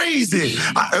 you're crazy.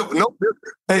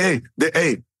 Hey,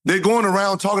 they're going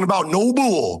around talking about no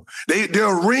bull.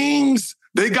 Their rings,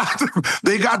 they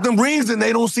got them rings and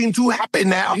they don't seem too happy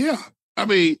now. Yeah. I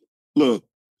mean, look,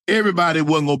 everybody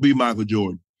wasn't going to be Michael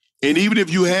Jordan. And even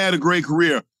if you had a great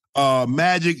career,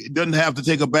 Magic doesn't have to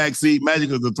take a back seat. Magic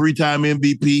is a 3-time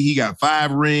MVP. He got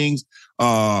 5 rings,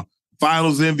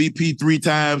 finals MVP 3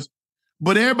 times.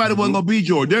 But everybody wasn't going to be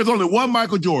Jordan. There's only one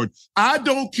Michael Jordan. I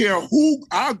don't care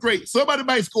how great. Somebody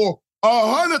might score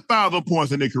 100,000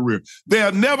 points in their career.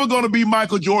 They're never going to be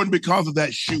Michael Jordan because of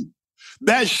that shoe.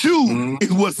 That shoe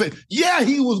is what said, yeah,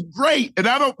 he was great. And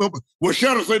I don't know what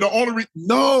Shadow say the only reason.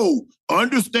 No,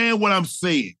 understand what I'm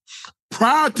saying.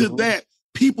 Prior to that,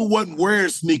 people wasn't wearing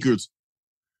sneakers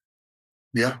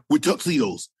with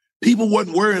tuxedos. People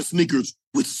wasn't wearing sneakers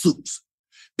with suits.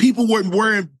 People weren't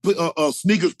wearing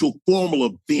sneakers to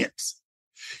formal events.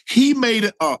 He made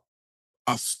it a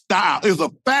style. It was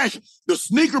a fashion. The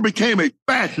sneaker became a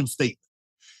fashion statement.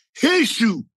 His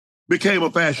shoe became a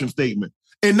fashion statement.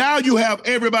 And now you have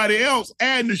everybody else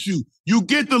adding the shoe. You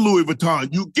get the Louis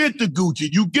Vuitton. You get the Gucci.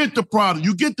 You get the Prada.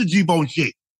 You get the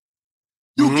Givenchy.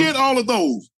 You get all of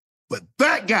those. But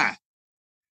that guy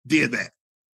did that.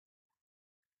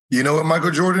 You know what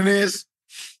Michael Jordan is?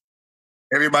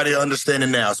 Everybody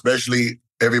understanding now, especially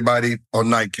everybody on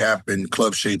Nightcap and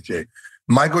Club Shape J.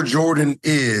 Michael Jordan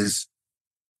is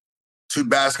to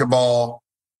basketball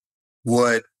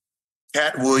what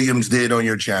Cat Williams did on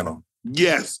your channel.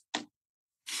 Yes.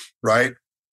 Right?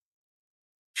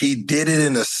 He did it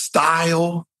in a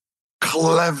style,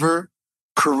 clever,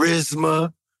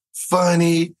 charisma,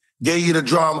 funny, gave you the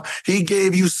drama. He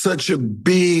gave you such a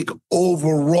big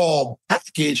overall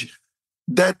package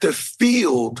that the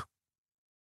field,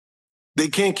 they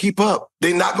can't keep up.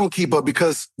 They're not going to keep up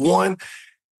because, one,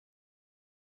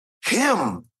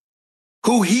 him,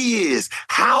 who he is,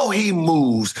 how he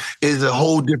moves is a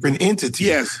whole different entity.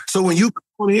 Yes. So when you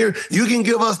come here, you can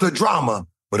give us the drama,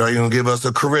 but are you going to give us the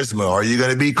charisma? Are you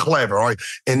going to be clever?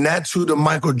 And that's who the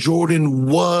Michael Jordan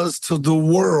was to the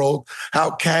world,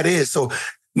 how Cat is. So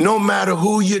no matter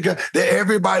who you got,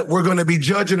 everybody, we're going to be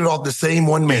judging it off the same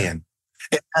one man.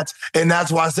 And that's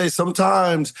why I say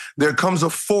sometimes there comes a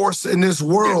force in this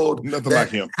world nothing that like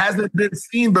him. hasn't been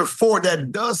seen before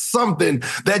that does something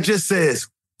that just says,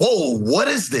 whoa, what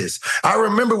is this? I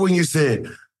remember when you said,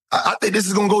 I think this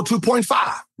is going to go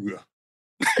 2.5. Yeah.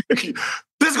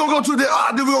 This is going to go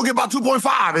we're going to get about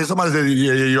 2.5. And somebody said,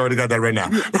 yeah, you already got that right now.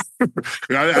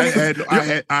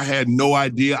 I had no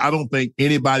idea. I don't think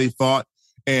anybody thought.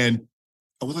 And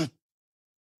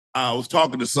I was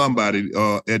talking to somebody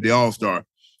at the All-Star.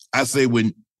 I say,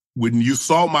 when you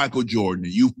saw Michael Jordan,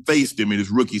 you faced him in his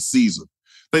rookie season.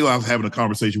 I think I was having a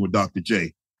conversation with Dr.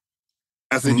 J.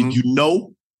 I said, did you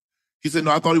know? He said,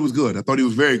 no, I thought he was good. I thought he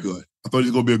was very good. I thought he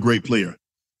was going to be a great player.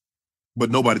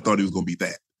 But nobody thought he was going to be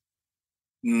that.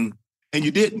 And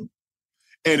you didn't.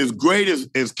 And as great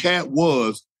as Cat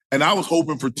was, and I was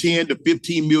hoping for 10 to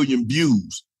 15 million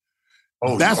views.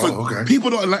 Okay.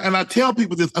 People don't, and I tell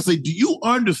people this. I say, do you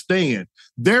understand?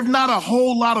 There's not a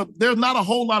whole lot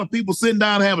of people sitting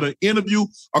down having an interview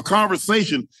or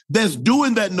conversation that's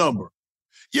doing that number.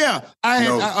 Yeah, I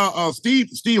had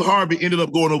Steve Harvey ended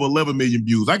up going over 11 million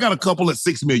views. I got a couple at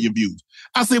 6 million views.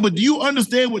 I say, but do you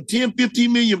understand what 10,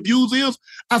 15 million views is?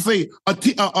 I say a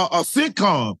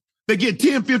sitcom that get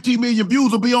 10, 15 million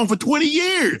views will be on for 20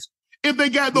 years if they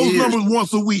got those numbers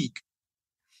once a week.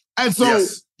 And so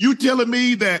you telling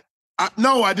me that,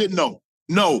 no, I didn't know.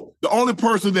 No, the only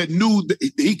person that knew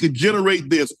that he could generate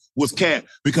this was Cat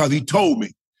because he told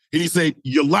me. And he said,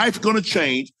 your life's going to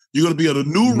change. You're going to be in a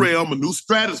new realm, a new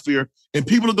stratosphere, and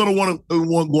people are going to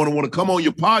want to come on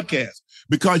your podcast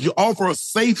because you offer a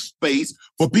safe space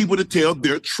for people to tell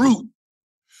their truth.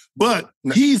 But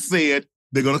he said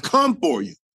they're going to come for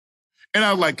you. And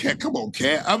I was like, Cat, come on,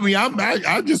 Cat. I mean,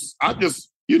 I just,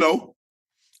 you know,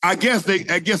 I guess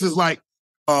it's like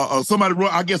somebody.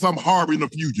 I guess I'm harboring a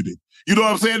fugitive. You know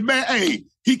what I'm saying, man? Hey,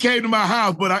 he came to my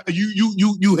house, but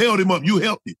you held him up. You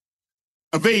helped him.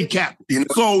 Evade cap.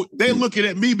 So they're looking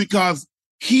at me because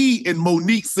he and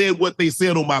Monique said what they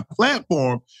said on my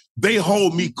platform. They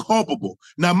hold me culpable.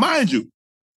 Now, mind you,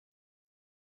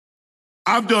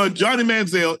 I've done Johnny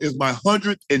Manziel is my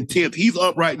 110th. He's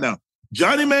up right now.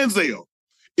 Johnny Manziel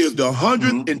is the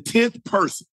 110th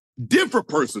person, different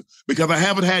person, because I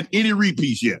haven't had any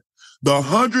repeats yet. The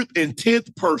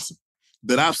 110th person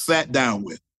that I've sat down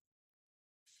with.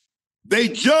 They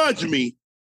judge me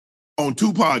on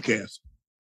 2 podcasts.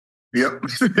 Yep.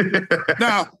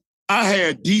 Now, I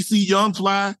had DC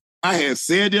Youngfly, I had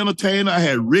Sid the Entertainer, I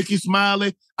had Ricky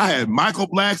Smiley, I had Michael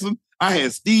Blackson, I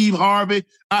had Steve Harvey,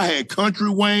 I had Country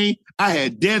Wayne, I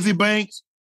had Desi Banks,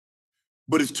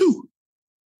 but it's 2.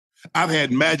 I've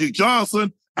had Magic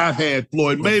Johnson, I've had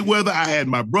Floyd Mayweather, I had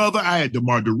my brother, I had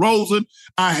DeMar DeRozan,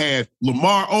 I had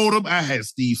Lamar Odom, I had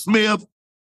Steve Smith.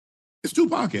 It's 2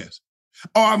 podcasts.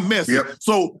 Oh, I'm messing. Yep.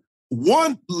 So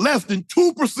less than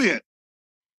 2%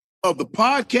 of the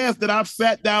podcast that I've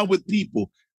sat down with people,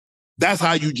 that's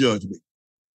how you judge me.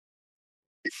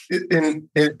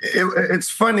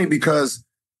 It's funny because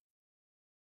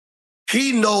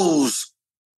he knows,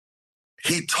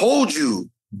 he told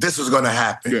you this was going to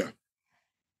happen. Yeah.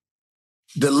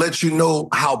 To let you know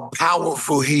how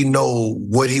powerful he know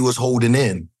what he was holding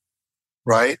in,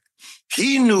 right?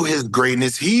 He knew his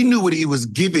greatness. He knew what he was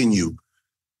giving you.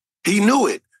 He knew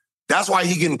it. That's why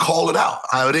he can call it out.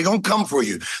 They're going to come for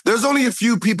you. There's only a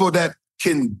few people that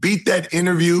can beat that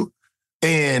interview.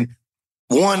 And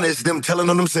one is them telling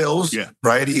on themselves,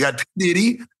 right? You got P.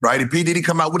 Diddy, right? P. Diddy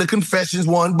come out with a confessions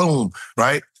one, boom,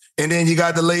 right? And then you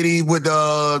got the lady with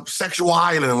the Sexual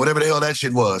Island, whatever the hell that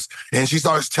shit was. And she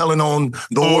starts telling on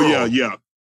the world. Yeah.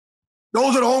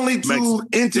 Those are the only 2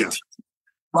 entities.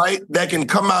 right, that can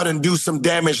come out and do some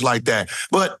damage like that.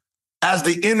 But as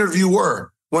the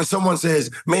interviewer, when someone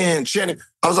says, man, Shannon,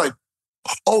 I was like,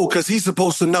 oh, because he's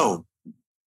supposed to know,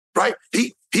 right?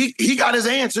 He got his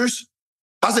answers.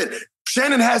 I said,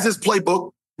 Shannon has his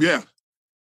playbook. Yeah.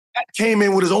 That came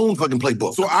in with his own fucking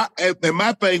playbook. So and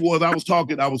my thing was, I was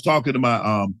talking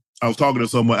to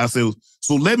someone. I said,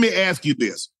 so let me ask you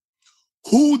this.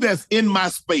 Who that's in my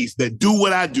space that do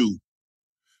what I do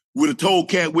would have told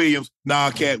Cat Williams,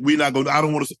 nah, Cat, we're not going to, I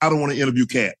don't want to interview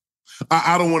Cat.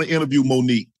 I don't want to interview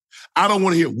Monique. I don't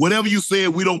want to hear whatever you said,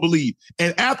 we don't believe.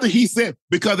 And after he said,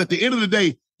 because at the end of the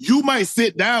day, you might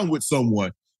sit down with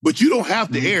someone, but you don't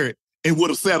have to air it and would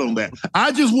have sat on that.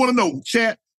 I just want to know,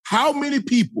 chat, how many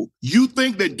people you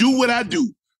think that do what I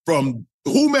do, from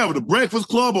whomever, the Breakfast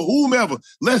Club or whomever,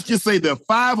 let's just say there are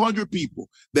 500 people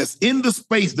that's in the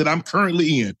space that I'm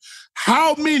currently in.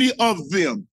 How many of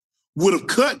them would have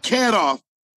cut Cat off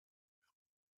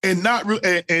and not,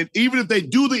 and even if they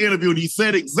do the interview and he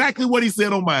said exactly what he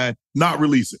said on mine, not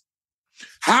release it?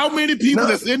 How many people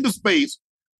that's in the space,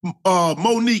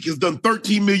 Monique has done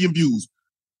 13 million views.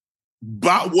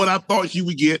 About what I thought she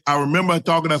would get. I remember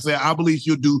talking, I said, I believe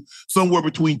she'll do somewhere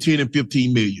between 10 and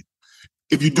 15 million.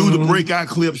 If you do the breakout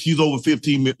clip, she's over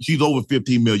 15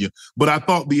 million. But I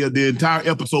thought the entire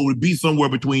episode would be somewhere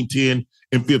between 10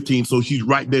 and 15. So she's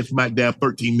right there, smack down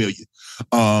 13 million.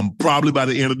 Probably by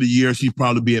the end of the year, she'd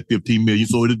probably be at 15 million.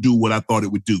 So it'll do what I thought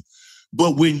it would do.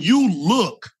 But when you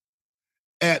look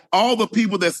at all the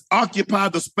people that's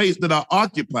occupied the space that I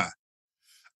occupy,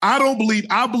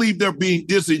 I believe they're being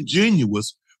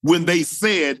disingenuous when they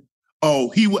said,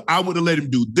 oh, I would have let him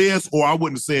do this, or I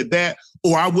wouldn't have said that,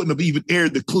 or I wouldn't have even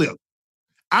aired the clip.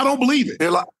 I don't believe it.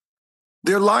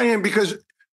 They're lying because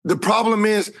the problem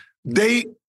is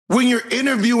when you're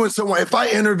interviewing someone, if I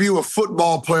interview a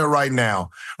football player right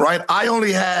now, right, I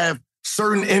only have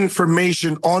certain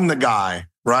information on the guy,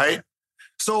 right?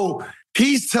 So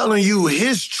he's telling you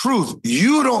his truth.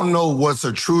 You don't know what's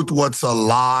a truth, what's a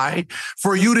lie,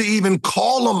 for you to even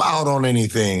call him out on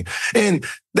anything. And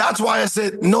that's why I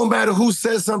said, no matter who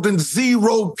says something,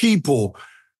 0 people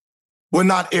will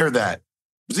not air that.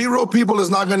 0 people is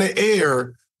not going to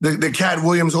air the Cat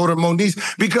Williams or the Monique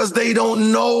because they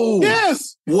don't know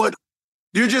what.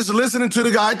 You're just listening to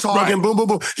the guy talking, boom, boom,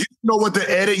 boom. You don't know what to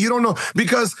edit. You don't know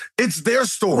because it's their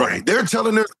story. Right. They're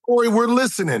telling their story. We're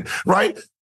listening, right?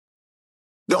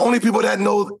 The only people that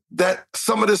know that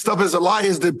some of this stuff is a lie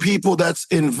is the people that's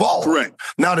involved. Correct.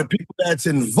 Now, the people that's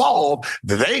involved,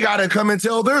 they got to come and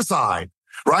tell their side,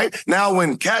 right? Now,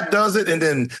 when Cat does it and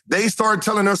then they start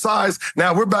telling their sides,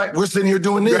 now we're back. We're sitting here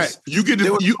doing this. Right. You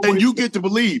get to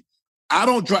believe. I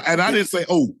don't try, and I didn't say,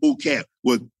 oh, Cat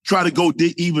would try to go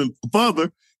dig even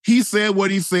further. He said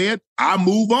what he said. I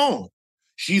move on.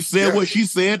 She said what she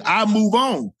said. I move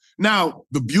on. Now,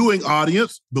 the viewing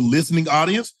audience, the listening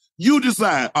audience, you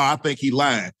decide, I think he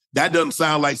lied. That doesn't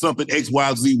sound like something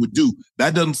XYZ would do.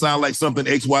 That doesn't sound like something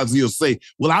XYZ will say.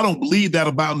 Well, I don't believe that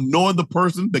about knowing the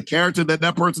person, the character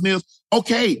that person is.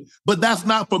 Okay, but that's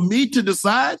not for me to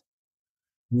decide.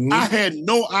 I had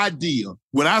no idea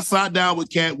when I sat down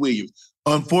with Cat Williams.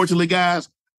 Unfortunately, guys,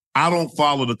 I don't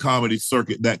follow the comedy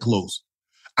circuit that close.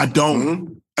 I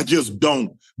don't. I just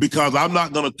don't, because I'm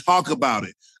not going to talk about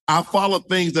it. I follow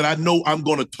things that I know I'm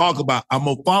going to talk about. I'm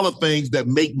going to follow things that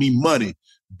make me money.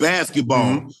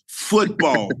 Basketball,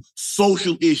 football,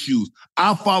 social issues.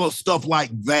 I follow stuff like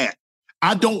that.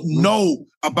 I don't know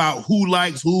about who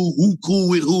likes who cool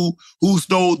with who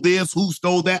stole this, who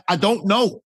stole that. I don't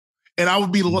know. And I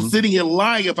would be sitting here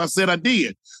lying if I said I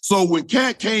did. So when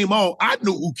Cat came on, I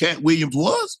knew who Cat Williams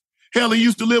was. Hell, he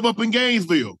used to live up in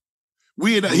Gainesville.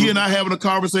 He and I having a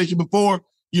conversation before.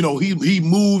 You know, he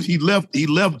moved, he left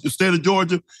the state of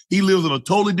Georgia. He lives in a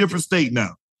totally different state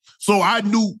now. So I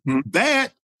knew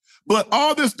that, but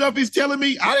all this stuff he's telling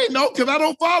me, I didn't know because I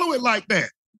don't follow it like that.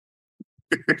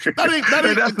 Because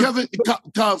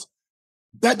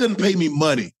that doesn't pay me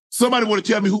money. Somebody want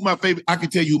to tell me I can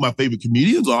tell you who my favorite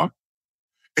comedians are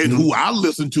and who I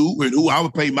listen to and who I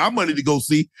would pay my money to go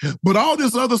see. But all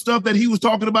this other stuff that he was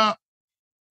talking about,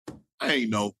 I ain't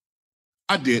know.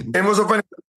 I didn't. And it was so funny.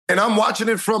 And I'm watching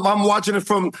it from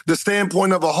the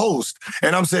standpoint of a host.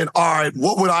 And I'm saying, all right,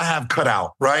 what would I have cut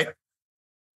out, right?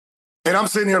 And I'm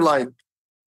sitting here like,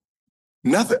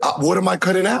 nothing. What am I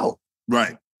cutting out?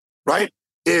 Right. Right?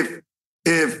 If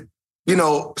you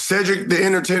know, Cedric the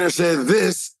Entertainer said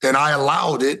this and I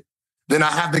allowed it, then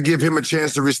I have to give him a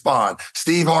chance to respond.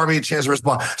 Steve Harvey a chance to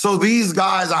respond. So these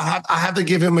guys, I have to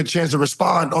give him a chance to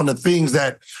respond on the things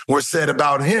that were said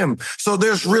about him. So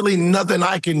there's really nothing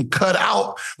I can cut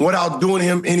out without doing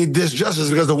him any disjustice,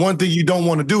 because the one thing you don't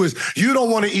want to do is you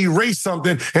don't want to erase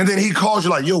something and then he calls you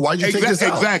like, yo, why'd you take this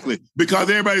out? Exactly. Because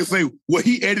everybody say, well,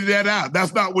 he edited that out.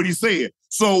 That's not what he said.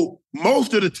 So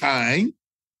most of the time,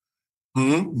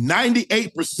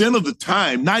 98% of the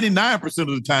time, 99% of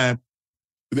the time,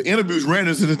 the interview's ran in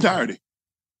its entirety.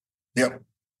 Yep.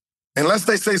 Unless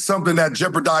they say something that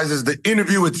jeopardizes the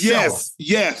interview itself.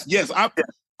 Yes.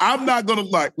 I'm not gonna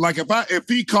like if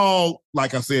he called,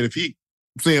 like I said, if he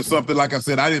said something, like I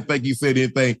said, I didn't think he said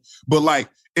anything, but like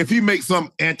if he makes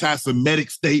some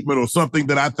anti-Semitic statement or something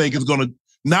that I think is gonna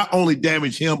not only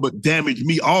damage him but damage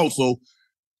me also,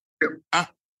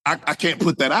 I can't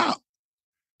put that out.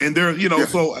 And there,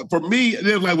 so for me,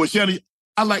 they're like, well, Shannon,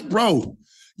 I like, bro,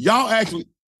 y'all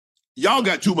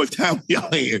got too much time on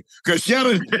y'all hand, because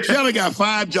Shannon got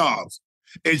 5 jobs,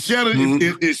 and Shannon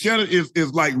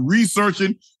is like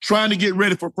researching, trying to get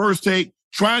ready for First Take,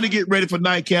 trying to get ready for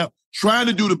Nightcap, trying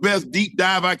to do the best deep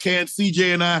dive I can,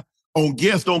 CJ and I, on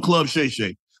guest on Club Shay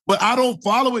Shay. But I don't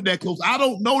follow it that close. I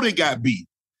don't know they got beat.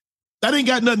 That ain't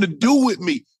got nothing to do with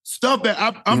me. Stuff that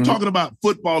I'm talking about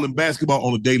football and basketball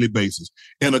on a daily basis.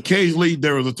 And occasionally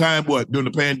there was a time, during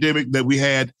the pandemic, that we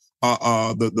had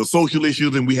the social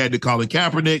issues and we had to call it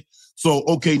Kaepernick. So,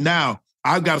 okay, now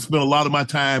I've got to spend a lot of my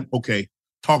time,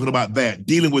 talking about that,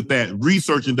 dealing with that,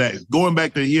 researching that, going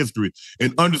back to history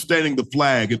and understanding the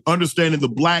flag and understanding the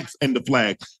blacks and the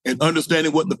flag and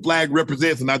understanding what the flag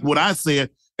represents. And that's what I said,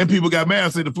 and people got mad. I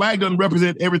said, the flag doesn't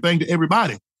represent everything to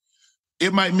everybody.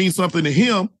 It might mean something to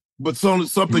him, but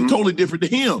something totally different to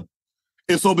him.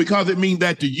 And so because it means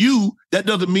that to you, that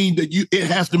doesn't mean that it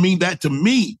has to mean that to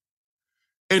me.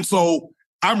 And so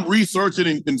I'm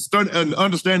researching and studying and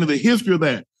understanding the history of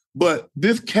that. But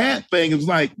this cat thing is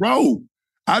like, bro,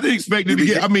 I didn't expect it to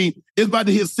get, it's about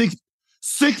to hit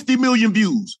 60 million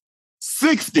views.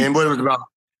 60. And what it was about?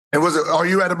 And are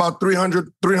you at about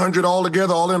 300 all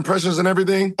together, all the impressions and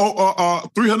everything?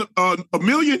 300, a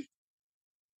million?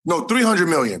 No, 300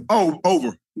 million. Oh,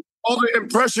 over. All the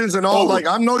impressions and all, over.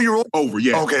 I know you're over,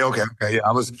 yeah. Okay. Yeah,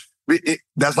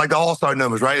 that's like the all-star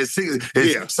numbers, right?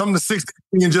 It's something to 60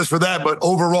 million just for that, but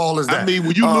overall is that. I mean,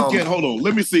 when you look at, hold on,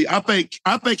 let me see. I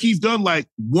think he's done like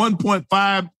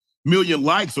 1.5 million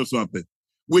likes or something,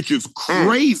 which is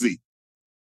crazy.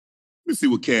 Let me see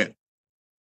what Cat.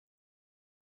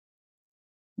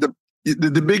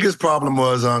 The biggest problem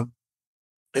was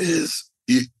is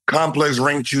Complex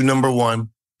ranked you number 1.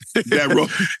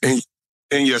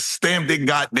 And you stamped it,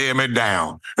 goddamn it,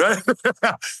 down. Right?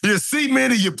 You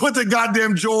cemented, you put the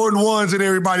goddamn Jordan 1s in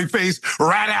everybody's face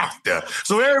right after.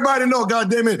 So everybody know,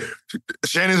 goddamn it,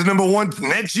 Shannon's number 1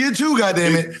 next year too,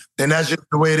 goddamn it. And that's just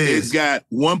the way it is. It's got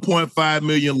 1.5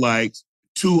 million likes,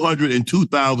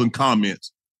 202,000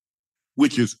 comments,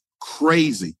 which is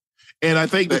crazy. And I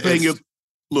think the thing is,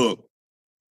 look,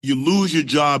 you lose your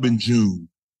job in June.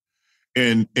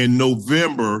 And in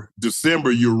November,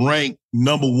 December, you're ranked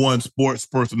number 1 sports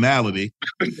personality.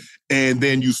 And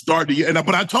then you start to,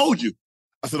 but I told you,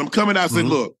 I said, I'm coming out. I said,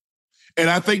 look, and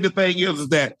I think the thing is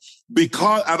that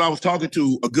because, and I was talking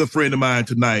to a good friend of mine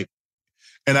tonight,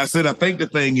 and I said, I think the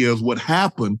thing is what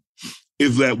happened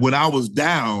is that when I was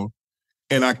down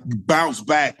and I bounced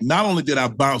back, not only did I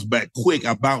bounce back quick,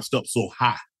 I bounced up so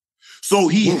high. So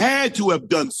he had to have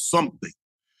done something.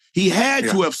 He had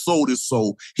to have sold his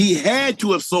soul. He had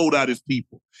to have sold out his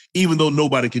people, even though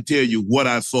nobody can tell you what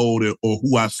I sold or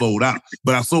who I sold out.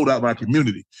 But I sold out my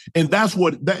community, and that's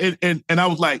what. And I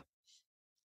was like,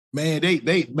 man, they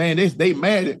mad at they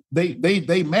mad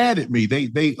at me.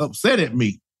 They upset at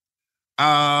me.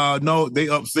 No, they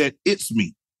upset. It's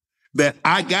me that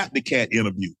I got the Cat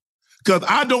interview. Because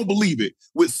I don't believe it.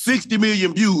 With 60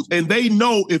 million views, and they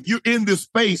know if you're in this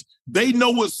space, they know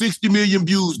what 60 million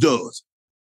views does.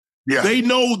 Yeah. They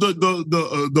know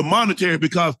the monetary,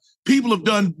 because people have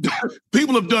done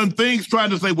things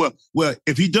trying to say, well,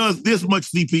 if he does this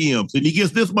much CPMs and he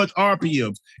gets this much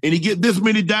RPMs and he gets this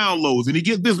many downloads and he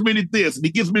gets this many this and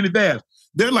he gets many that,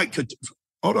 they're like,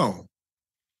 hold on.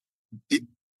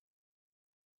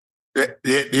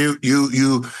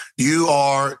 You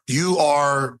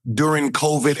are during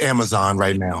COVID Amazon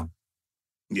right now.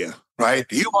 Yeah. Right?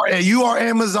 You are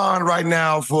Amazon right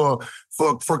now for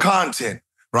content.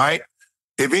 Right?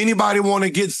 If anybody want to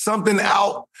get something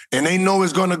out and they know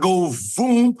it's going to go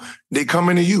boom, they come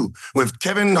into you. If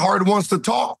Kevin Hart wants to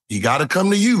talk, you got to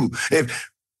come to you. If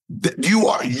you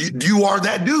are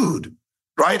that dude,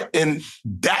 right? And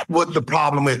that's what the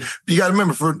problem is. You got to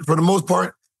remember, for the most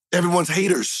part, everyone's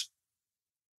haters.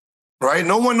 Right?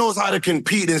 No one knows how to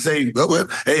compete and say, well,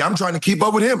 hey, I'm trying to keep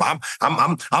up with him.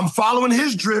 I'm following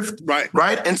his drift. Right.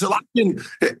 Right? Until I can,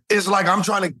 it's like we're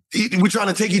trying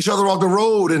to take each other off the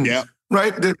road. And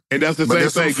right. And that's the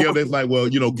same thing, Gil. It's like, well,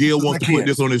 Gil wants to put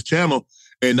this on his channel.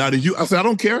 And now I said, I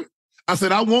don't care. I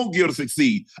said, I want Gil to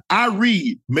succeed. I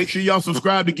read. Make sure y'all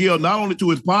subscribe to Gil, not only to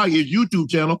his YouTube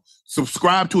channel,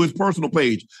 subscribe to his personal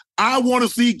page. I want to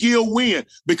see Gil win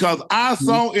because I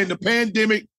saw in the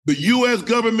pandemic, the U.S.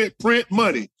 government print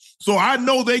money. So I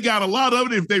know they got a lot of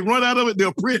it. If they run out of it,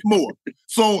 they'll print more.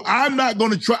 So I'm not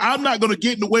going to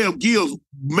get in the way of Gil's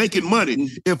making money.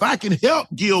 If I can help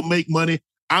Gil make money,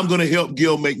 I'm going to help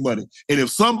Gil make money. And if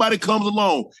somebody comes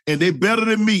along and they're better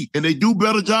than me and they do a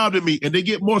better job than me and they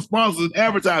get more sponsors and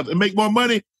advertisers and make more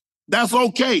money, that's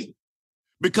okay.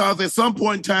 Because at some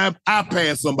point in time, I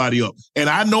pass somebody up. And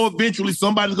I know eventually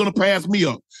somebody's going to pass me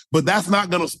up. But that's not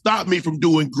going to stop me from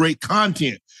doing great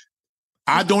content.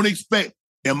 I don't expect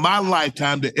in my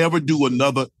lifetime to ever do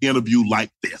another interview like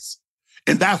this.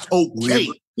 And that's okay.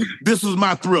 This is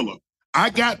my Thriller. I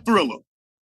got Thriller.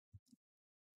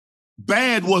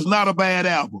 Bad was not a bad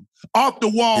album. Off the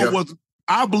Wall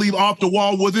I believe Off the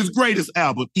Wall was his greatest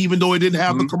album, even though it didn't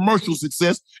have the commercial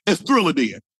success as Thriller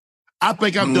did. I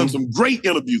think I've done some great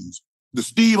interviews. The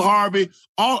Steve Harvey,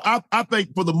 I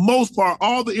think for the most part,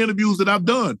 all the interviews that I've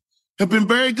done have been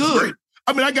very good.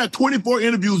 I mean, I got 24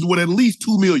 interviews with at least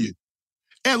 2 million.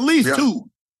 At least 2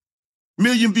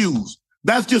 million views.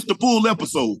 That's just the full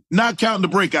episode, not counting the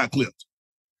breakout clips.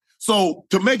 So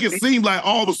to make it seem like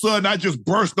all of a sudden I just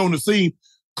burst on the scene,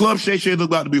 Club Shay Shay is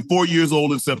about to be 4 years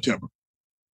old in September.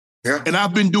 Yeah. And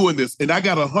I've been doing this, and I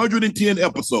got 110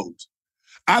 episodes.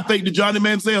 I think the Johnny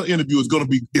Manziel interview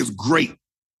is great.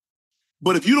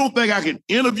 But if you don't think I can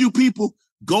interview people,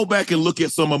 go back and look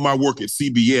at some of my work at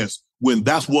CBS when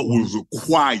that's what was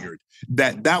required.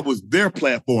 That was their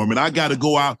platform. And I got to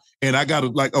go out and I got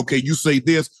to okay, you say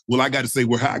this. Well, I got to say,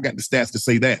 well, I got the stats to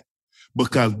say that.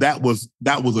 Because that was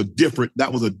a different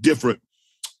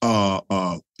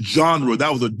genre.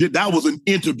 That was an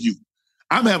interview.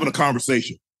 I'm having a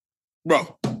conversation.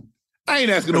 Bro, I ain't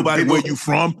asking nobody where you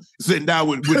from, sitting down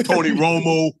with Tony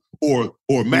Romo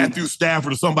or Matthew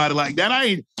Stafford or somebody like that. I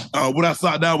ain't when I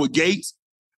sat down with Gates,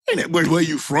 ain't that where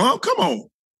you from? Come on.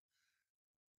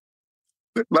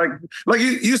 Like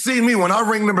you see me when I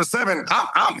ring number 7,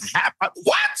 I'm happy.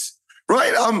 What?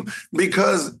 Right?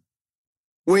 Because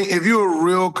if you're a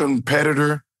real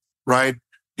competitor, right,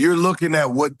 you're looking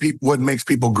at what makes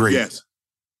people great. Yes.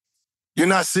 You're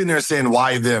not sitting there saying,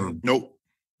 why them? Nope.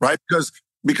 Right?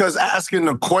 Because asking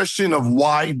the question of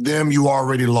why them, you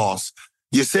already lost.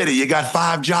 You said it. You got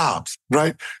 5 jobs,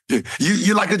 right?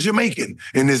 You're like a Jamaican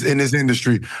in this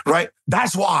industry, right?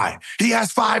 That's why. He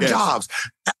has 5 jobs.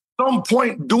 At some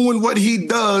point, doing what he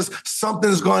does,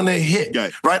 something's going to hit,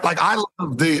 right? Like I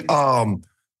love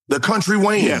the Country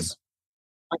Wayne. Yes.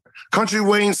 Country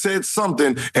Wayne said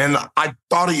something, and I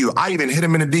thought of you. I even hit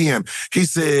him in a DM. He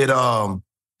said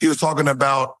he was talking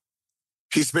about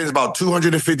he spends about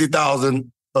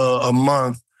 $250,000 a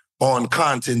month on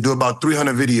content, do about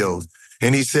 300 videos,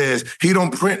 and he says he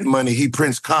don't print money, he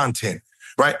prints content.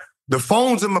 Right? The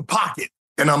phone's in my pocket,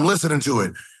 and I'm listening to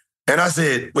it, and I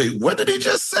said, "Wait, what did he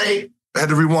just say?" I had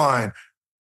to rewind.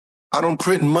 I don't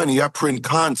print money, I print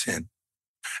content.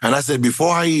 And I said,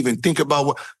 before I even think about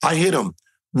what I hit him.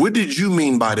 What did you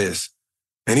mean by this?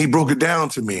 And he broke it down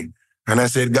to me. And I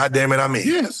said, God damn it, I'm in.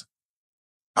 Yes.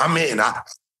 I'm in.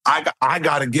 I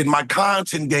got to get my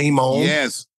content game on.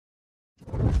 Yes.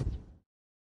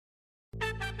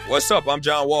 What's up? I'm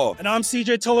John Wall. And I'm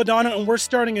CJ Toledano, and we're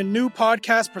starting a new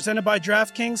podcast presented by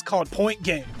DraftKings called Point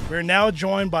Game. We're now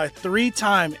joined by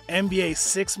 3-time NBA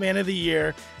Sixth Man of the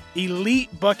Year,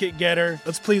 elite bucket getter.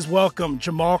 Let's please welcome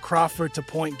Jamal Crawford to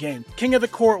Point Game. King of the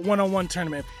Court one-on-one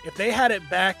tournament. If they had it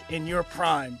back in your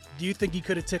prime, do you think you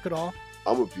could have took it all?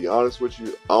 I'm going to be honest with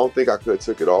you. I don't think I could have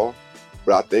took it all,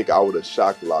 but I think I would have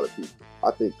shocked a lot of people.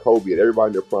 I think Kobe and everybody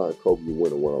in their prime, Kobe would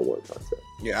win a one-on-one contest.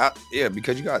 Yeah,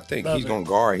 because you got to think, he's going to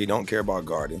guard. He don't care about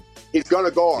guarding. He's going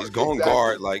to guard. He's going to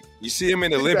guard. Like, you see him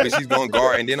in the Olympics, he's going to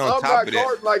guard. And then on top of that. I'm not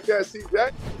guarding like that,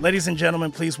 CJ. Ladies and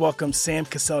gentlemen, please welcome Sam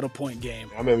Cassell to Point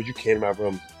Game. I remember you came out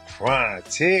from crying,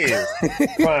 tears,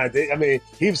 crying. I mean,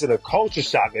 he was in a culture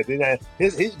shock. And then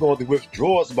he's going through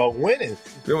withdrawals about winning.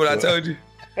 Remember what I told you?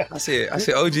 I said,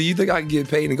 OG, you think I can get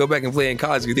paid and go back and play in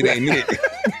college? You think it ain't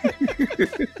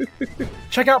it?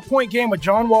 Check out Point Game with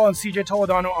John Wall and CJ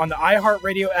Toledano on the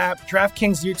iHeartRadio app,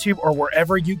 DraftKings YouTube, or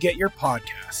wherever you get your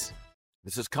podcasts.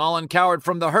 This is Colin Cowherd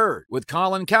from The Herd with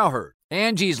Colin Cowherd.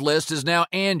 Angie's List is now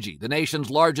Angie, the nation's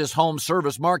largest home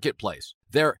service marketplace.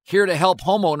 They're here to help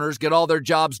homeowners get all their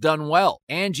jobs done well.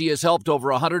 Angie has helped over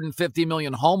 150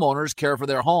 million homeowners care for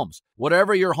their homes.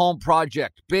 Whatever your home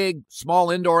project, big,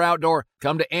 small, indoor, outdoor,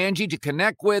 come to Angie to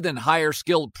connect with and hire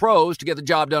skilled pros to get the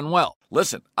job done well.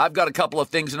 Listen, I've got a couple of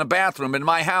things in a bathroom in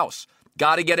my house.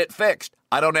 Got to get it fixed.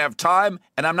 I don't have time,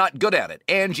 and I'm not good at it.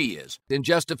 Angie is. In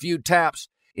just a few taps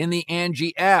in the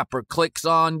Angie app or clicks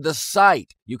on the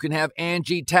site, you can have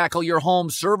Angie tackle your home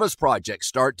service project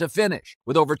start to finish.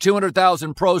 With over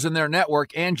 200,000 pros in their network,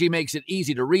 Angie makes it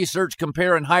easy to research,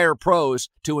 compare, and hire pros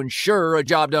to ensure a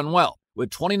job done well. With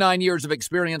 29 years of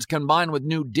experience combined with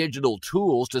new digital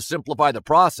tools to simplify the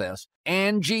process,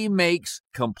 Angie makes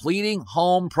completing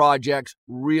home projects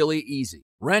really easy.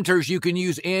 Renters, you can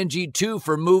use Angie too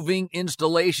for moving,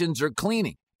 installations, or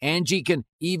cleaning. Angie can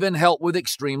even help with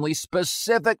extremely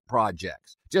specific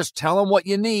projects. Just tell them what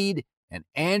you need, and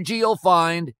Angie will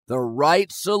find the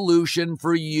right solution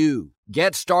for you.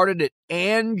 Get started at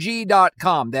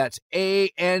Angie.com. That's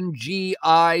ANGI.com,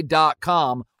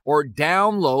 or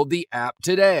download the app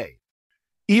today.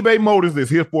 eBay Motors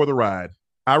is here for the ride.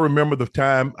 I remember the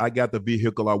time I got the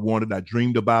vehicle I wanted. I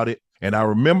dreamed about it. And I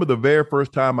remember the very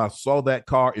first time I saw that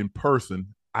car in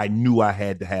person, I knew I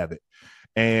had to have it.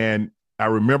 And I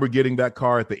remember getting that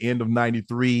car at the end of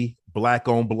 93, black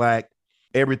on black,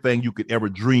 everything you could ever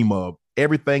dream of,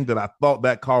 everything that I thought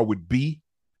that car would be,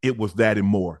 it was that and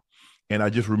more. And I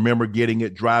just remember getting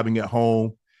it, driving it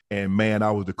home, and man,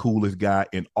 I was the coolest guy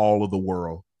in all of the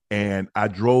world. And I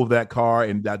drove that car,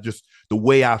 and I just, the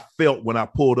way I felt when I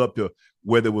pulled up to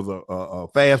whether it was a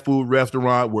fast food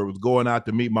restaurant, where it was going out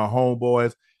to meet my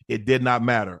homeboys, it did not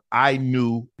matter. I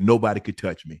knew nobody could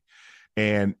touch me.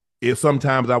 And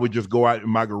sometimes I would just go out in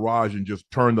my garage and just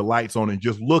turn the lights on and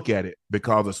just look at it,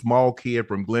 because a small kid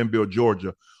from Glenville,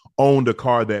 Georgia, owned a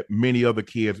car that many other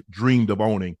kids dreamed of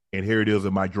owning. And here it is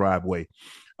in my driveway,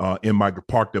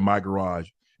 parked in my garage.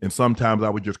 And sometimes I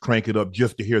would just crank it up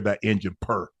just to hear that engine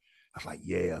purr. I was like,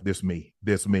 yeah, this me.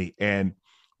 And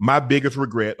my biggest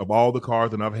regret of all the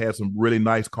cars, and I've had some really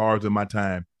nice cars in my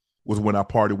time, was when I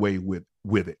parted ways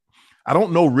with it. I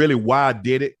don't know really why I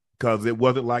did it, because it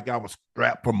wasn't like I was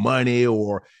strapped for money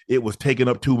or it was taking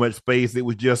up too much space. It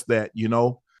was just that,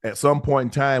 at some point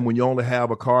in time, when you only have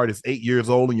a car that's 8 years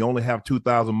old and you only have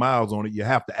 2,000 miles on it, you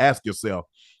have to ask yourself,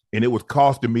 and it was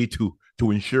costing me to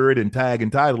insure it and tag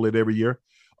and title it every year,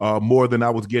 more than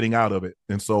I was getting out of it.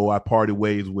 And so I parted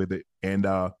ways with it. And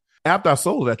after I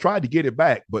sold it, I tried to get it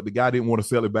back, but the guy didn't want to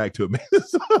sell it back to me.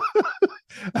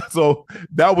 So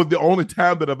that was the only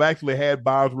time that I've actually had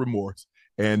buyer's remorse.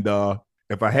 And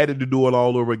if I had to do it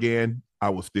all over again, I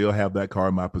would still have that car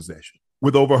in my possession.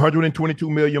 With over 122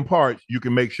 million parts, you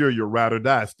can make sure your ride or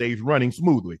die stays running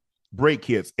smoothly. Brake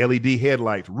kits, LED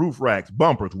headlights, roof racks,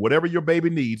 bumpers, whatever your baby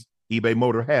needs, eBay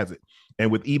Motor has it.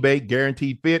 And with eBay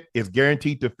Guaranteed Fit, it's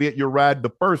guaranteed to fit your ride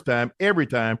the first time, every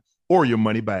time, or your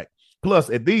money back. Plus,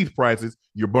 at these prices,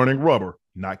 you're burning rubber,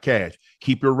 not cash.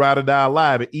 Keep your ride or die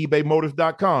alive at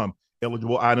ebaymotors.com.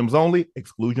 Eligible items only.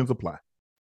 Exclusions apply.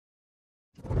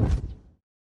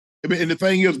 And the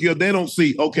thing is, Gil, they don't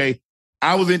see, okay,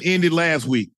 I was in Indy last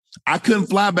week. I couldn't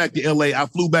fly back to L.A. I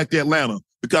flew back to Atlanta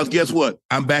because guess what?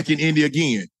 I'm back in Indy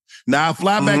again. Now, I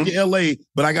fly back to L.A.,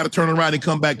 but I got to turn around and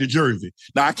come back to Jersey.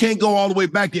 Now, I can't go all the way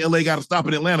back to L.A. Got to stop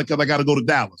in Atlanta because I got to go to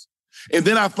Dallas. And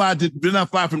then I fly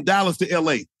from Dallas to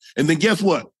L.A. And then guess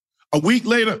what? A week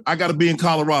later, I got to be in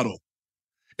Colorado.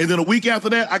 And then a week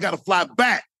after that, I got to fly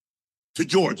back to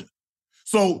Georgia.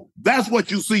 So that's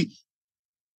what you see.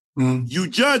 You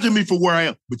judging me for where I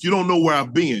am, but you don't know where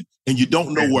I've been, and you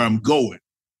don't know where I'm going.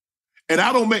 And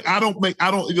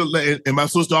and my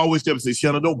sister always tells me, say,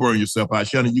 Shannon, don't burn yourself out.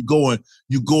 Shannon, you going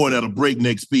at a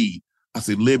breakneck speed. I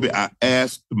said, Libby, I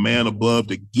asked the man above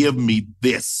to give me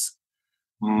this.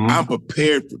 I'm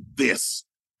prepared for this.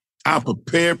 I'm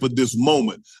prepared for this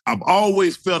moment. I've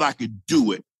always felt I could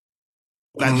do it.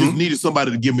 But I just needed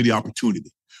somebody to give me the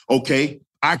opportunity. Okay?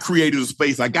 I created a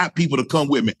space. I got people to come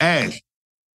with me. Ash,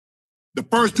 the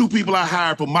first two people I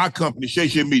hired for my company,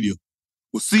 Shay Media,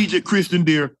 was CJ Christian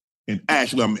Deere and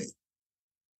Ash Lemay.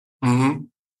 I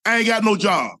ain't got no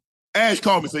job. Ash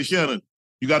called me and said, Shannon,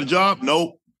 you got a job?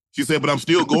 No. She said, but I'm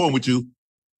still going with you.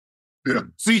 Yeah.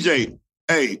 CJ,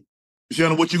 hey,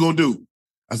 Shannon, what you gonna do?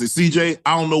 I said, CJ,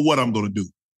 I don't know what I'm gonna do.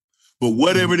 But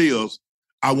whatever it is,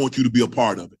 I want you to be a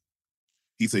part of it.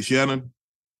 He said, Shannon,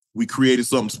 we created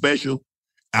something special.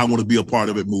 I want to be a part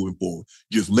of it moving forward.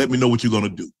 Just let me know what you're gonna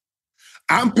do.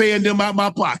 I'm paying them out my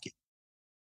pocket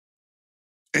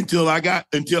until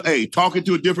talking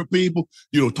to different people,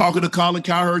 talking to Colin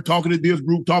Cowherd, talking to this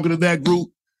group, talking to that group.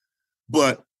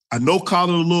 But I know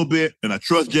Colin a little bit, and I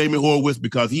trust Jamie Horowitz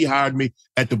because he hired me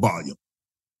at the volume.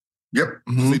 Yep.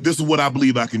 See, this is what I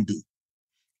believe I can do.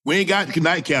 We ain't got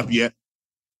Nightcap yet.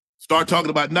 Start talking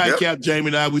about Nightcap, Yep. Jamie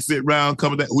and I, we sit around,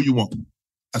 coming back, who you want?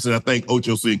 I said, I think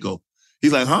Ocho Cinco.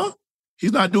 He's like, huh?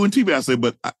 He's not doing TV. I said,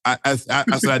 but I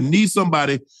said, I need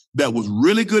somebody that was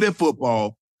really good at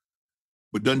football,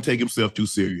 but doesn't take himself too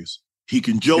serious. He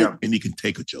can joke and he can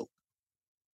take a joke.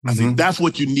 I said, that's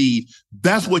what you need.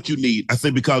 That's what you need. I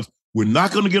said, because we're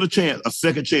not going to get a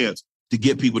second chance to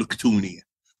get people to tune in.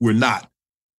 We're not.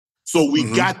 So we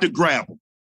got to grab them.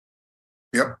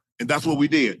 Yep. And that's what we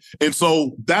did. And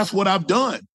so that's what I've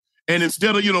done. And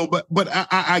instead of, but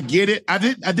I get it. I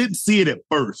didn't see it at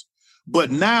first.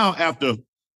 But now after,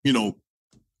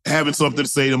 having something to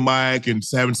say to Mike and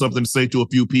having something to say to a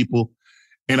few people,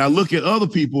 and I look at other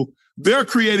people, they're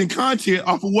creating content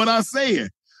off of what I'm saying.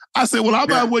 I said, well, I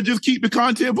might as well just keep the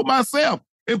content for myself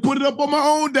and put it up on my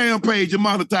own damn page and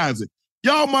monetize it.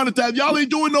 Y'all monetize. Y'all ain't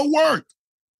doing no work.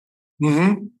 I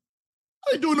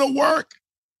ain't doing no work.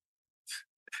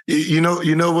 You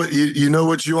know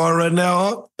what you are right now,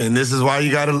 huh? And this is why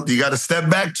you gotta step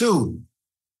back too.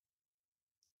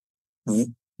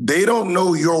 They don't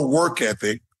know your work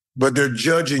ethic, but they're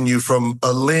judging you from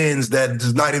a lens that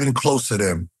is not even close to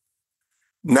them.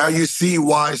 Now you see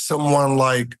why someone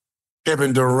like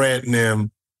Kevin Durant and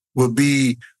them would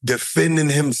be defending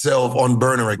himself on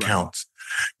burner accounts.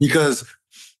 Because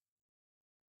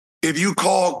if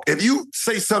you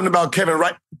say something about Kevin,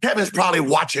 right? Kevin's probably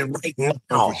watching right now.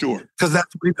 Oh, for sure. Because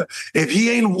that's what he does. If he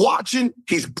ain't watching,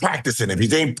 he's practicing. If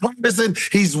he ain't practicing,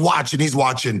 he's watching. He's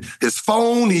watching his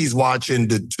phone. He's watching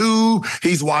the tube.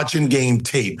 He's watching game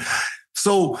tape.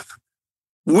 So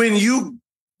when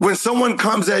someone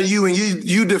comes at you and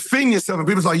you defend yourself, and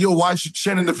people's like, yo, why is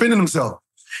Shannon defending himself?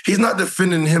 He's not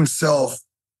defending himself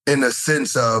in the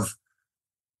sense of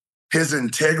his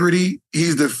integrity.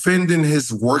 He's defending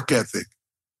his work ethic.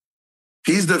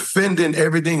 He's defending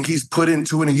everything he's put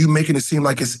into it, and you making it seem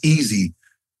like it's easy.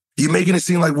 You making it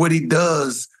seem like what he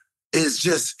does is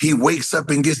just he wakes up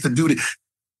and gets to do it.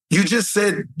 You just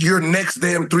said your next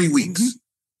damn 3 weeks.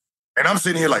 And I'm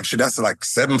sitting here like, shit, that's like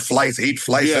 7 flights, 8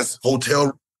 flights, Yes. that's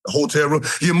hotel room.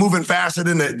 You're moving faster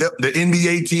than the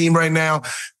NBA team right now.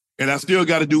 And I still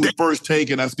got to do the first take,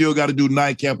 and I still got to do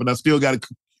Nightcap, and I still got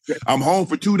to. I'm home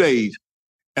for 2 days,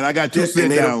 and I got 2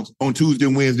 sit-downs on Tuesday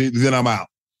and Wednesday, then I'm out.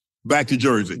 Back to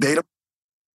Jersey.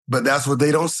 But that's what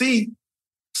they don't see.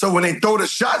 So when they throw the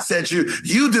shots at you,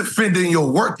 you defending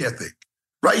your work ethic,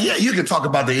 right? Yeah, you can talk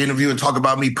about the interview and talk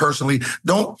about me personally.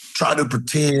 Don't try to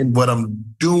pretend what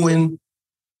I'm doing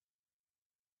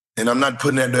and I'm not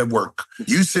putting in that work.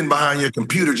 You sitting behind your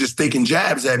computer just taking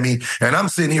jabs at me, and I'm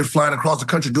sitting here flying across the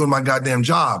country doing my goddamn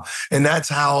job. And that's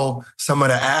how some of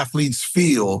the athletes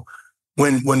feel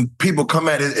when people come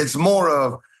at it. It's more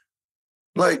of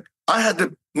like,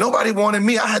 nobody wanted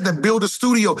me. I had to build a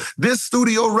studio. This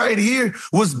studio right here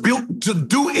was built to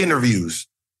do interviews.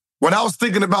 When I was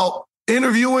thinking about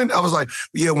interviewing, I was like,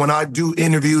 yeah, when I do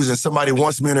interviews and somebody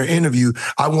wants me in an interview,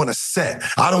 I want a set.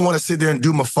 I don't want to sit there and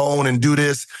do my phone and do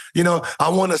this. I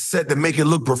want a set to make it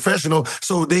look professional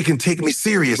so they can take me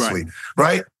seriously,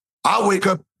 right? I wake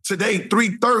up today,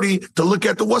 3:30, to look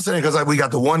at the what's in it, because we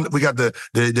got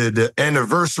the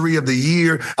anniversary of the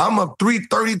year. I'm up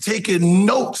 3:30 taking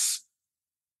notes.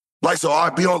 Like, so I'll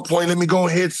be on point. Let me go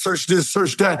ahead, search this,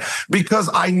 search that, because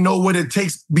I know what it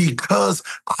takes, because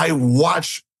I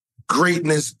watch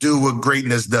greatness do what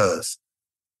greatness does.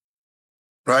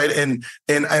 Right? And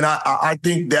I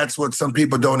think that's what some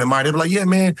people don't admire. They're like, yeah,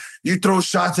 man, you throw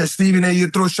shots at Stephen A, you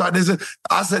throw shots.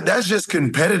 I said, that's just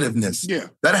competitiveness. Yeah.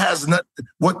 That has not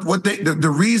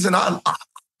the reason I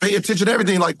pay attention to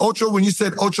everything. Like Ocho, when you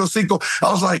said Ocho Cinco,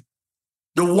 I was like,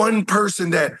 the one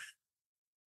person that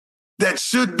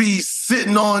should be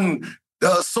sitting on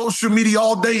social media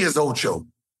all day is Ocho.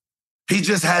 He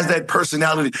just has that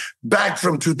personality. Back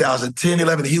from 2010,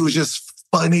 11, he was just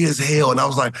funny as hell. And I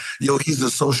was like, yo, he's a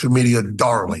social media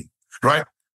darling, right?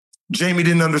 Jamie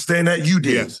didn't understand that. You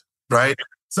did, Yes. right?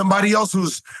 Somebody else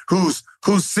who's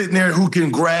sitting there who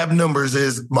can grab numbers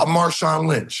is Marshawn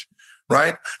Lynch,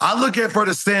 right? I look at it from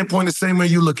the standpoint the same way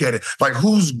you look at it. Like,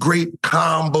 who's great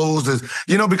combos is,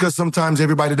 because sometimes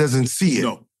everybody doesn't see it.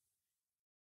 No.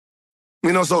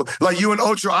 So like you and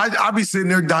Ocho, I be sitting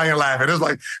there dying laughing. It's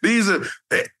like,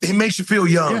 he makes you feel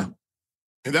young. Yeah.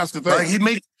 And that's the thing. Like, he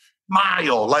makes you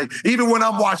smile. Like, even when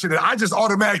I'm watching it, I just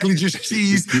automatically just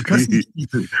cheese.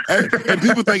 and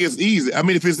people think it's easy. I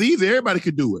mean, if it's easy, everybody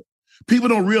could do it. People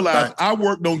don't realize I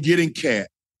worked on getting Cat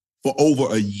for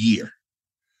over a year.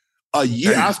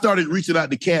 I started reaching out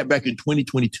to Cat back in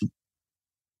 2022.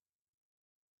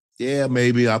 Yeah,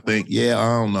 maybe. I think,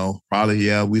 I don't know.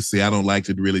 Probably, we see. I don't like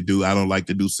to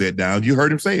do sit downs. You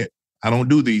heard him say it. I don't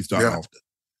do these often.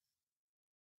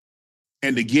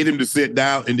 And to get him to sit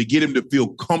down and to get him to feel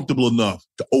comfortable enough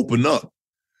to open up.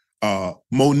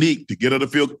 Monique, to get her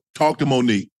to talk to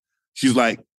Monique. She's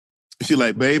like,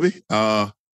 baby,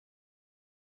 I'm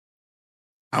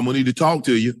gonna need to talk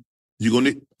to you. You're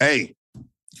gonna need, hey,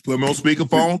 put me on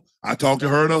speakerphone. I talk to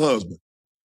her and her husband.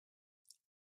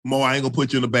 Mo, I ain't gonna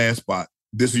put you in a bad spot.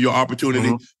 This is your opportunity.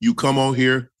 Mm-hmm. You come on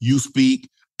here, you speak.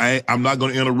 I'm not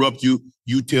gonna interrupt you.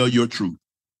 You tell your truth.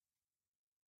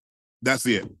 That's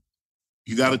it.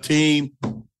 You got a team.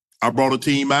 I brought a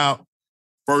team out.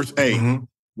 First,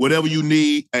 whatever you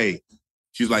need,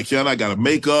 She's like, Shannon, I got a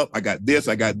makeup. I got this.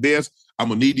 I'm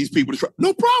gonna need these people to travel.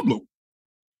 No problem.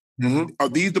 Mm-hmm. Are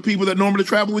these the people that normally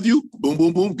travel with you? Boom,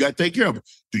 boom, boom. Got to take care of them.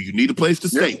 Do you need a place to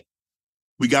stay? Yeah.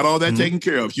 We got all that taken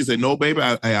care of. She said, no, baby,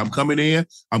 I'm coming in.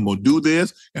 I'm going to do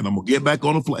this, and I'm going to get back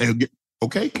on the flight.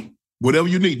 Okay, whatever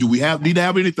you need. Do we need to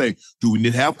have anything? Do we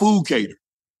need to have food catered?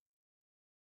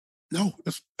 No.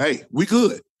 We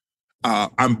good.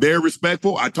 I'm very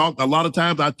respectful. A lot of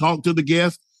times I talk to the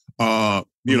guests. You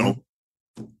know,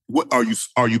 what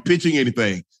are you pitching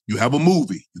anything? You have a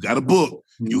movie. You got a book.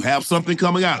 You have something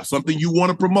coming out, something you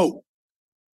want to promote.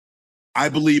 I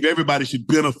believe everybody should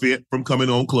benefit from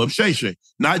coming on Club Shay Shay,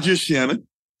 not just Shannon.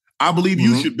 I believe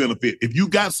you should benefit. If you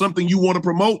got something you want to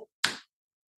promote,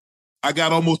 I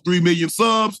got almost 3 million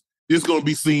subs. It's going to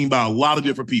be seen by a lot of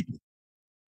different people.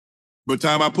 By the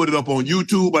time I put it up on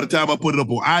YouTube, by the time I put it up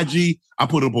on IG, I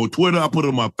put it up on Twitter, I put it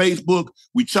on my Facebook,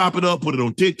 we chop it up, put it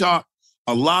on TikTok.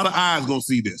 A lot of eyes going to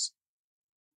see this.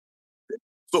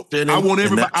 So I want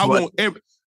everybody,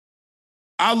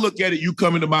 I look at it, you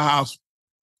come into my house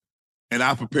and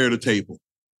I prepare the table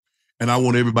and I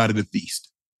want everybody to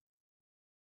feast.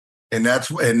 And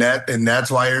that's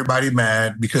why everybody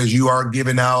mad, because you are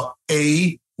giving out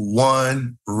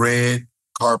A1 red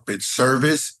carpet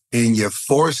service and you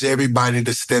force everybody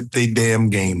to step their damn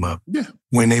game up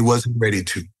when they wasn't ready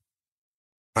to.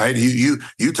 Right? You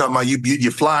talking about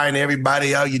you're flying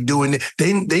everybody out, you're doing it.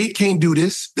 They can't do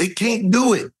this. They can't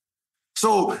do it.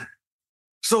 So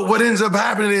what ends up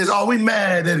happening is, we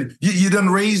mad and you done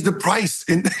raised the price.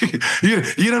 And you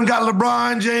done got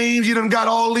LeBron James, you done got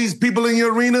all these people in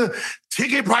your arena.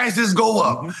 Ticket prices go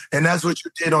up. And that's what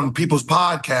you did on people's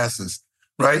podcasts,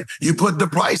 right? You put the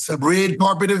price up, red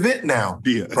carpet event now,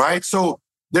 right? So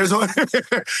there's, so if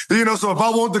I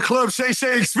want the Club Shay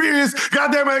Shay experience,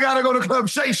 goddamn it, I gotta go to Club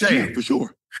Shay Shay. Yeah, for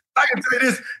sure. I can tell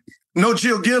you this, no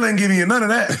Chill Gill ain't giving you none of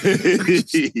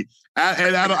that.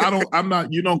 I'm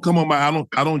not, you don't come on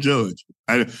I don't judge.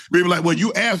 People like, well,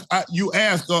 you asked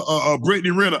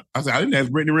Brittany Renner. I said, I didn't ask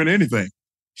Brittany Renner anything.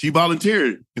 She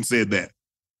volunteered and said that.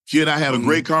 She and I had a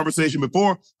great conversation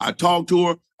before. I talked to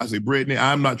her. I said, Brittany,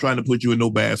 I'm not trying to put you in no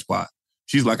bad spot.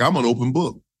 She's like, I'm an open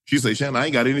book. She said, Shannon, I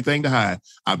ain't got anything to hide.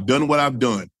 I've done what I've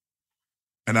done.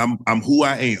 And I'm who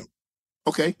I am.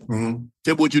 Okay.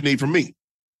 Tell me what you need from me.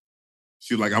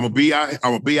 She's like, I'm gonna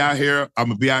be out here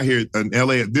in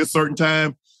LA at this certain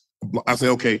time. I say,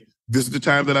 okay, this is the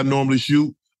time that I normally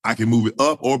shoot. I can move it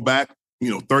up or back,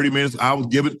 30 minutes. I was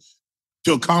given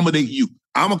to accommodate you.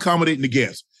 I'm accommodating the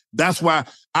guests. That's why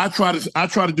I try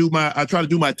to do my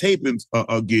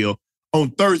tapings, Gil,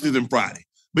 on Thursdays and Friday,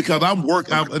 because I'm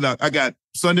working. I got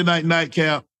Sunday night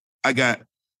Nightcap. I got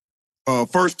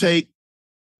First Take.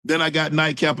 Then I got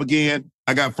Nightcap again.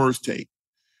 I got First Take.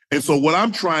 And so what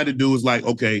I'm trying to do is like,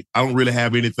 okay, I don't really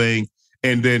have anything.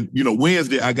 And then,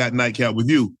 Wednesday I got Nightcap with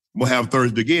you. We'll have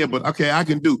Thursday again, but okay, I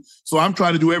can do. So I'm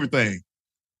trying to do everything.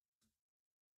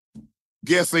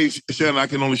 Guests say, Shannon, I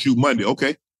can only shoot Monday.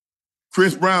 Okay.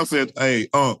 Chris Brown said, hey,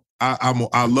 I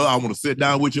want to sit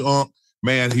down with you,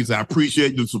 man. He said, I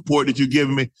appreciate the support that you're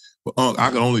giving me, but I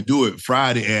can only do it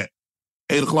Friday at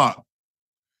 8:00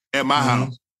 at my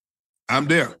house. I'm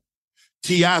there.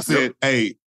 T.I. said,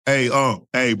 hey,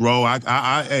 bro, I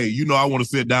want to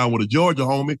sit down with a Georgia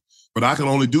homie, but I can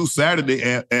only do Saturday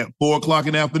at 4:00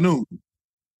 in the afternoon.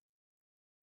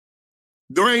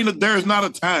 There's not a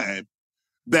time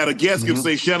that a guest can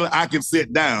say, Shannon, I can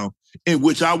sit down, in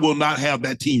which I will not have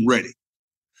that team ready.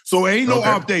 So ain't no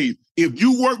off days. If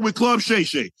you work with Club Shay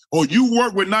Shay or you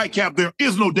work with Nightcap, there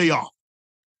is no day off.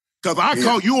 Because I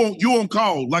call you on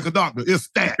call like a doctor. It's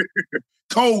that.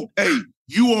 Code, hey,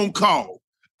 you on call.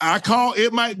 I call,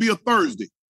 it might be a Thursday.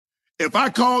 If I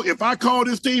call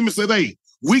this team and say, hey,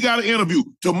 we got an interview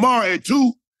tomorrow at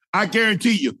 2:00, I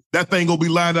guarantee you that thing gonna be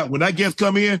lined up. When that guest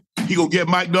come in, he gonna get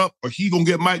mic'd up or she gonna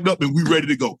get mic'd up and we ready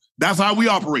to go. That's how we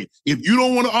operate. If you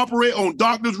don't want to operate on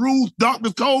doctor's rules,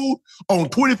 doctor's code, on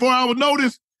 24-hour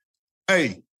notice,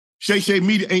 hey, Shay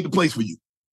Media ain't the place for you.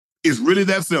 It's really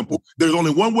that simple. There's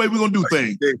only one way we're going to do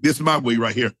things. This is my way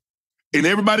right here. And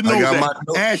everybody knows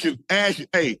that. Ash,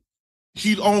 hey,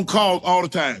 she's on calls all the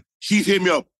time. She's hitting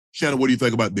me up. Shannon, what do you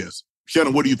think about this?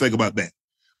 Shannon, what do you think about that?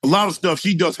 A lot of stuff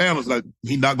she just handles like,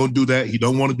 he's not going to do that. He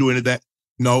don't want to do any of that.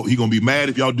 No, he's going to be mad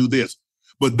if y'all do this.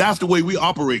 But that's the way we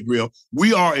operate, Grill.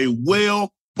 We are a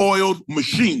well-oiled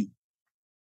machine.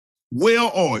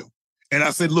 Well-oiled. And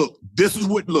I said, look, this,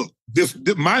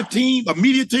 my team,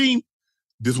 immediate team,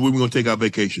 this is where we're going to take our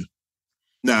vacation.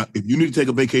 Now, if you need to take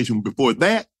a vacation before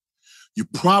that, you're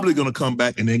probably going to come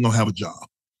back and they ain't going to have a job.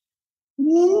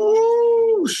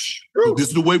 Ooh, so this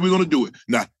is the way we're going to do it.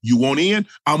 Now, you want in,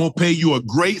 I'm going to pay you a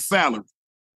great salary.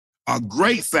 A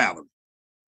great salary.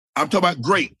 I'm talking about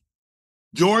great.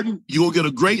 Jordan, you're going to get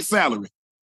a great salary.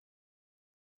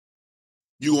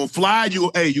 You're going to fly,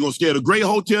 you're going to stay at a great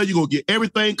hotel, you're going to get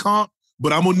everything comp,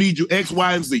 but I'm going to need you X,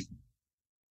 Y, and Z.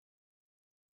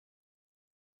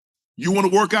 You want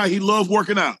to work out? He loves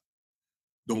working out.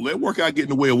 Don't let workout get in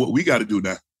the way of what we got to do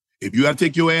now. If you got to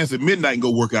take your ass at midnight and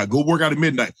go work out at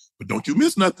midnight. But don't you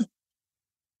miss nothing.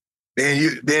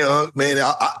 Man,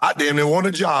 I damn near want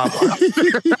a job.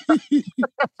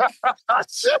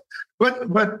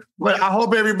 but I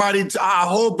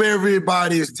hope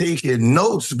everybody is taking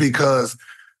notes, because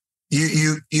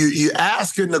you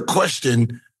asking the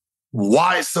question,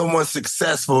 why is someone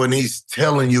successful, and he's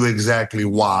telling you exactly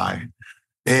why.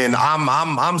 And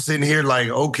I'm sitting here like,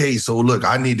 okay, so look,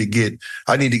 I need to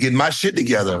get my shit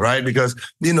together, right? Because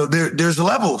there's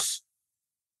levels,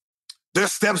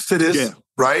 there's steps to this,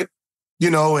 right?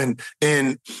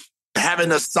 And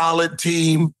having a solid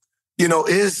team,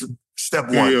 is step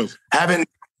one. Yeah. Having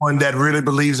one that really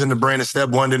believes in the brand is step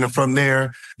one. And then from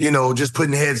there, just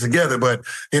putting heads together. But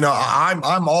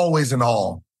I'm always in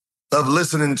awe of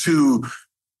listening to,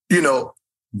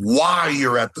 why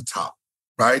you're at the top.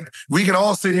 Right? We can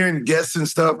all sit here and guess and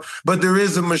stuff, but there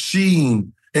is a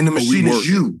machine, and the machine is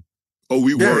you. Oh,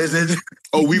 we work.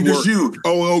 We work. You.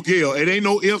 Oh, Gail. It ain't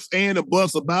no ifs and a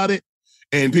buts about it.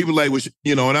 And people like,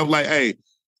 and I'm like, hey,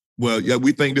 well, yeah,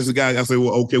 we think this is a guy. I say,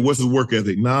 well, okay, what's his work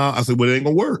ethic? Nah, I said, well, it ain't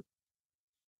gonna work.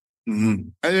 Mm-hmm.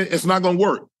 It's not gonna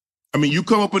work. I mean, you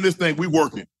come up with this thing, we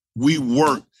working. We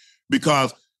work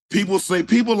because people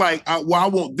like, well, I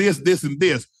want this, this, and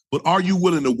this. But are you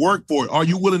willing to work for it? Are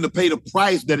you willing to pay the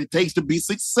price that it takes to be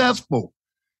successful?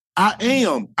 I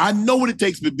am. I know what it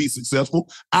takes to be successful.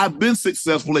 I've been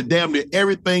successful at damn near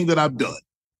everything that I've done.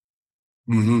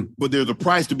 Mm-hmm. But there's a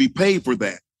price to be paid for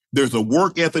that. There's a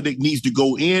work ethic that needs to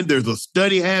go in. There's a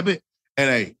study habit. And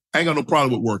hey, I ain't got no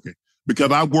problem with working,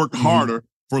 because I worked harder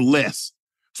for less.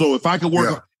 So if I can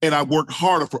work and I work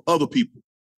harder for other people,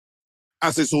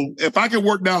 I said, so if I can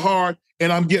work that hard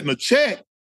and I'm getting a check,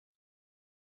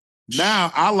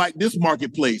 now I like this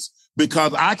marketplace,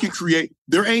 because I can create.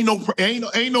 There ain't no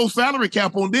salary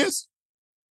cap on this.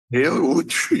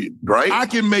 Right? I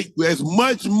can make as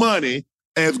much money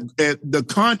as the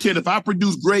content. If I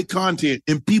produce great content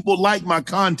and people like my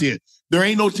content, there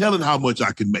ain't no telling how much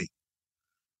I can make.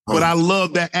 But I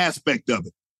love that aspect of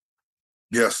it.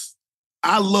 Yes.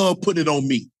 I love putting it on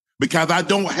me, because I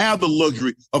don't have the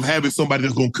luxury of having somebody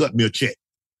that's going to cut me a check.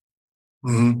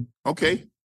 Mm-hmm. Okay.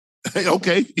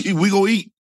 Okay, we gonna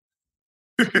eat.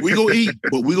 We gonna eat,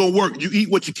 but we gonna work. You eat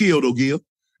what you kill, though, Gil.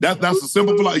 That's a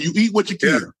simple philosophy. You eat what you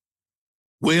kill. Yeah.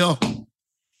 Well,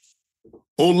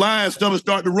 old Lion's stomach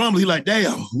start to rumble. He like,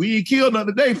 damn, we ain't killed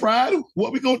nothing today, Friday.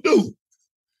 What we gonna do?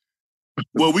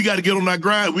 Well, we got to get on that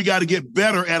grind. We got to get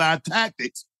better at our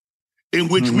tactics in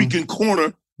which we can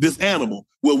corner this animal.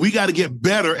 Well, we got to get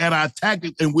better at our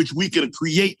tactics in which we can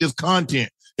create this content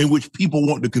in which people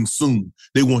want to consume.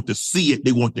 They want to see it.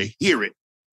 They want to hear it.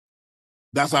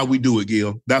 That's how we do it,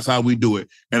 Gil. That's how we do it.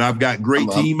 And I've got great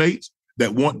teammates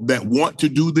that want to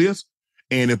do this.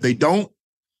 And if they don't,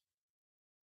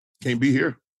 can't be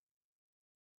here.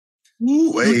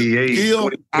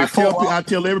 Gil, I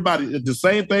tell everybody the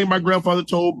same thing my grandfather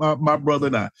told my brother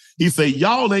and I. He said,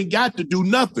 y'all ain't got to do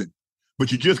nothing,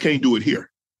 but you just can't do it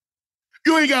here.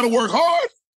 You ain't got to work hard.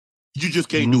 You just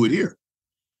can't do it here.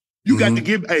 You got to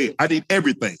give, I need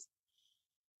everything.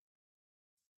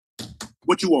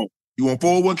 What you want? You want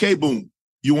 401k? Boom.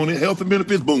 You want health and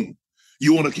benefits? Boom.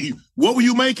 You want to, what were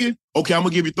you making? Okay, I'm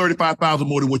going to give you $35,000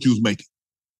 more than what you was making.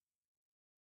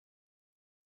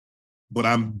 But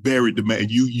I'm very demanding.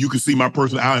 You can see my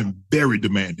person. I am very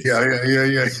demanding.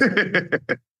 Yeah.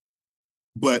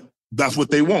 But that's what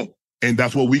they want. And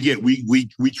that's what we get.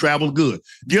 We travel good.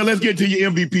 Gil, let's get to your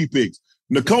MVP picks.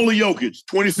 Nikola Jokic,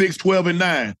 26, 12, and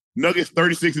 9. Nuggets,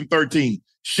 36 and 13.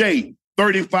 Shea,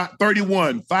 31,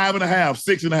 5.5,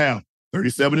 6.5,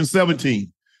 37 and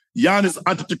 17. Giannis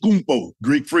Antetokounmpo,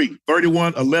 Greek Freak,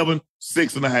 31, 11,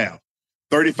 6.5.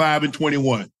 35 and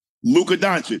 21. Luka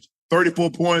Doncic,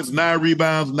 34 points, 9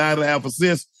 rebounds, 9.5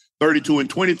 assists, 32 and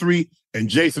 23. And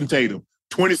Jason Tatum,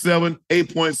 27,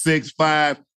 8.6,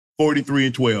 5, 43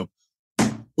 and 12.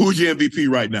 Who's your MVP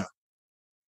right now?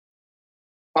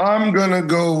 I'm going to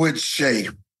go with Shea.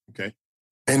 Okay.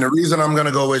 And the reason I'm going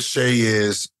to go with Shea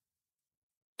is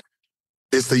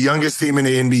it's the youngest team in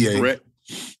the NBA. Correct.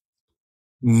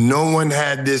 No one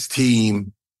had this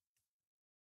team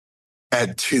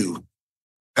at 2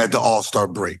 at the All-Star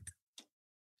break.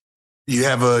 You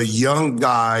have a young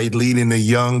guy leading a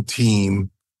young team,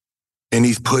 and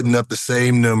he's putting up the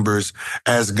same numbers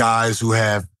as guys who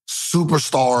have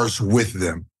superstars with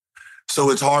them.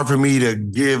 So it's hard for me to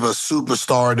give a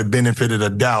superstar the benefit of the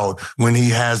doubt when he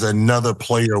has another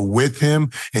player with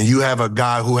him, and you have a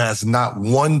guy who has not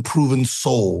one proven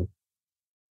soul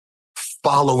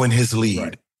following his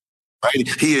lead. Right?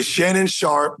 He is Shannon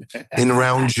Sharp in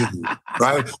round 2.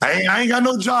 Right? I ain't got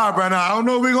no job right now. I don't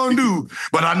know what we're going to do,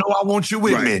 but I know I want you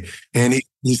with me. And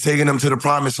he's taking them to the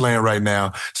promised land right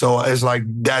now. So it's like,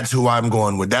 that's who I'm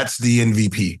going with. That's the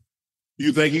MVP.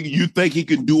 You think he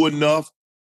can do enough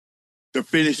to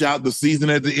finish out the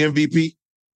season as the MVP?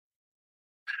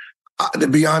 To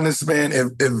be honest, man,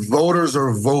 if voters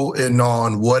are voting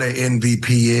on what an MVP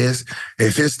is,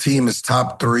 if his team is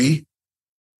top 3,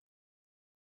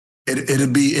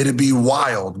 it'd be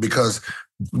wild, because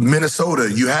Minnesota,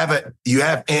 you have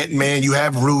Ant-Man, you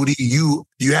have Rudy, you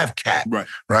have Cat,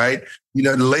 right? You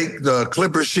know, the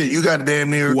Clippers shit, you got damn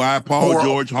near Paul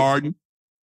George, Harden.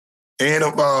 And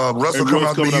Russell coming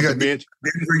out the bench.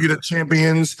 Denver, you're the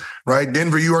champions, right?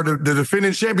 Denver, you are the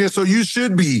defending champions, so you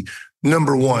should be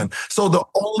number 1. So the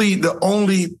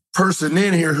only person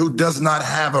in here who does not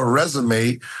have a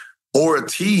resume or a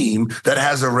team that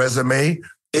has a resume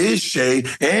is Shea,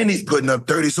 and he's putting up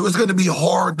 30. So it's going to be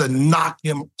hard to knock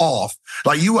him off.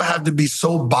 Like, you will have to be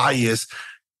so biased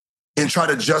and try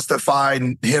to justify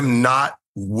him not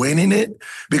winning it,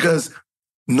 because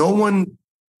no one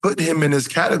put him in his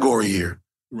category here.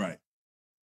 Right.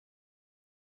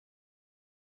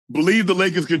 Believe the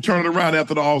Lakers can turn it around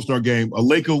after the All-Star game. A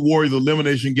Lakers-Warriors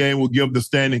elimination game will give the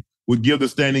standing.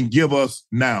 Give us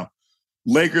now.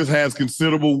 Lakers has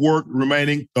considerable work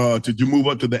remaining to move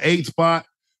up to the 8th spot,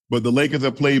 but the Lakers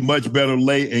have played much better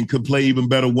late and could play even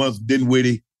better once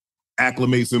Dinwiddie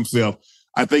acclimates himself.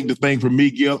 I think the thing for me,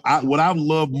 Gil, what I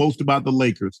love most about the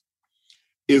Lakers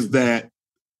is that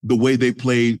the way they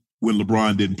played when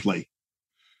LeBron didn't play.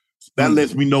 That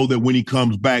lets me know that when he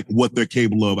comes back, what they're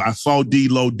capable of. I saw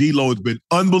D'Lo. D'Lo has been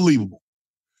unbelievable.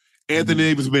 Anthony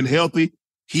Davis has been healthy.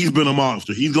 He's been a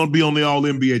monster. He's going to be on the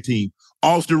All-NBA team.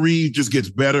 Austin Reeves just gets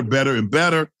better, and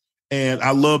better. And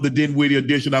I love the Dinwiddie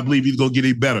addition. I believe he's going to get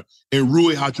even better. And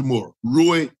Rui Hachimura.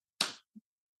 Rui,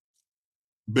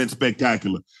 been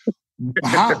spectacular.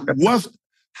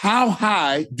 How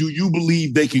high do you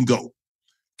believe they can go?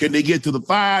 Can they get to the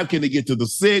 5? Can they get to the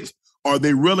 6? Are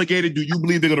they relegated? Do you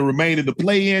believe they're going to remain in the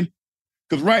play-in?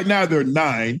 Because right now they're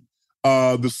 9.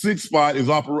 The 6th spot is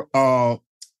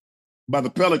by the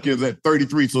Pelicans at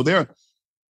 33. So they're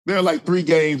like 3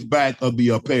 games back of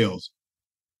the Pels.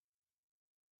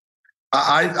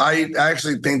 I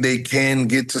actually think they can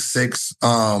get to 6.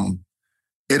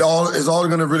 It all is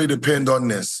going to really depend on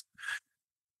this.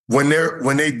 When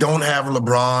they don't have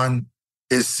LeBron,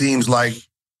 it seems like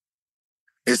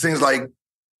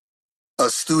a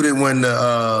student when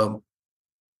the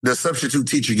substitute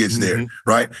teacher gets there,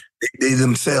 right? They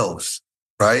themselves,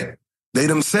 right? They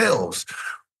themselves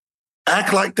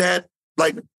act like that.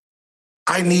 Like,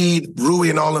 I need Rui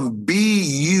and all them. Be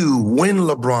you when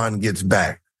LeBron gets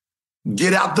back.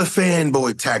 Get out the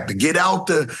fanboy tactic. Get out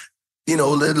the,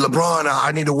 LeBron.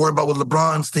 I need to worry about what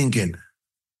LeBron's thinking.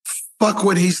 Fuck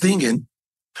what he's thinking.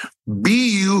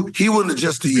 Be you. He will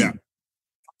adjust to you. Yeah.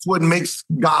 That's what makes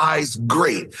guys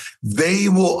great. They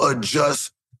will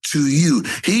adjust to you.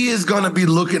 He is going to be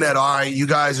looking at, all right, you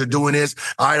guys are doing this.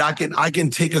 All right, I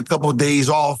can take a couple of days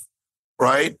off,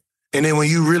 right? And then when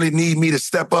you really need me to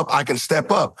step up, I can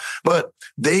step up. But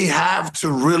they have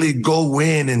to really go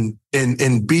in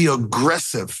and be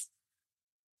aggressive.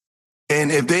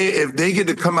 And if they get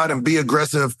to come out and be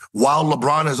aggressive while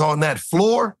LeBron is on that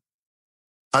floor,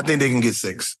 I think they can get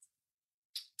 6.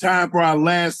 Time for our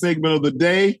last segment of the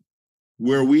day,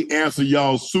 where we answer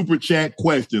y'all's super chat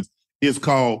questions. It's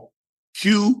called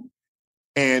Q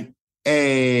and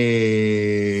A.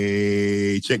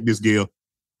 Check this, Gil.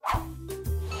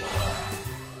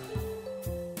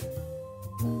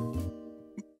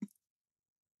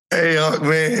 Hey,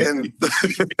 man.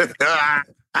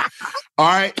 All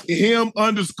right,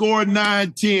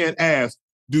 him_910 asks,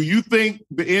 do you think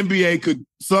the NBA could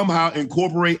somehow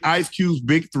incorporate Ice Cube's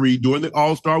Big Three during the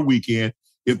All-Star weekend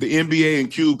if the NBA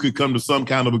and Cube could come to some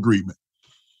kind of agreement?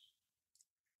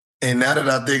 And now that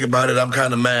I think about it, I'm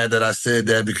kind of mad that I said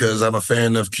that because I'm a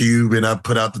fan of Cube and I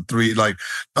put out the three. Like,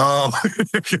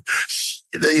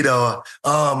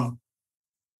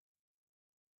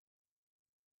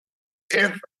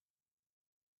 if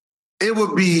it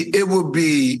would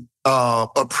be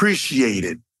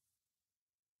appreciated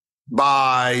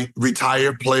by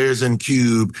retired players in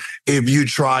Cube if you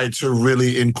try to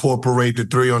really incorporate the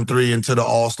 3-on-3 into the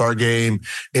All-Star game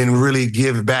and really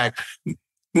give back,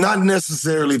 not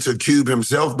necessarily to Cube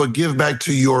himself, but give back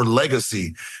to your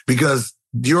legacy, because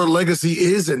your legacy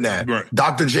is in that. Right.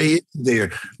 Dr. J is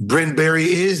there. Brent Berry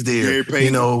is there.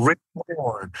 Rick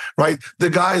Warren, right? The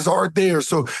guys are there.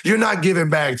 So you're not giving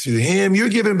back to him. You're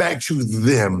giving back to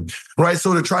them, right?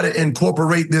 So to try to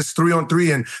incorporate this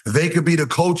 3-on-3 and they could be the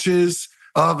coaches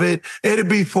of it, it'd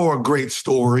be for a great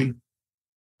story.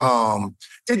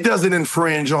 It doesn't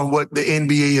infringe on what the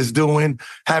NBA is doing,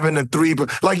 having a three,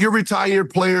 like your retired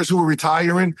players who are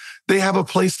retiring, they have a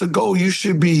place to go. You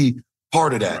should be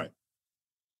part of that. Right.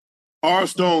 R.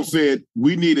 Stone said,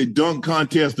 we need a dunk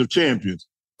contest of champions.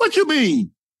 What you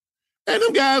mean? And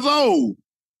them guys old.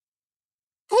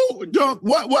 Who dunk?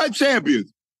 What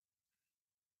champions?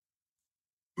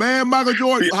 Man, Michael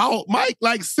Jordan, Mike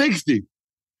like 60.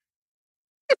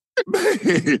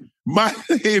 Man, Mike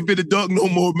ain't been a dunk no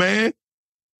more, man.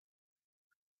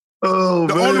 Oh,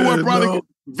 the only one probably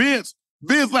Vince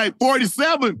like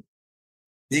 47.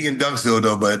 He can dunk still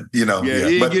though, but he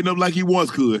ain't getting up like he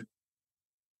once could.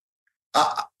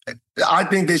 I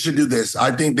think they should do this.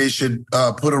 I think they should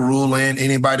put a rule in.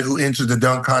 Anybody who enters the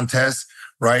dunk contest,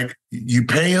 right? You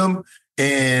pay them,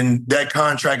 and that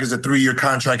contract is a 3-year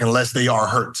contract unless they are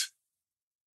hurt.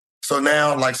 So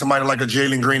now, like somebody like a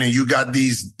Jalen Green, and you got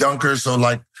these dunkers. So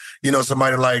like,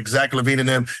 somebody like Zach LaVine and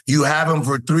them, you have them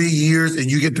for 3 years, and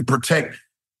you get to protect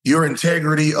your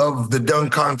integrity of the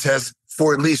dunk contest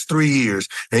for at least 3 years.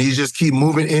 And you just keep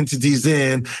moving entities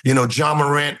in. John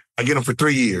Morant, I get him for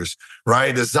 3 years,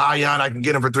 right? The Zion, I can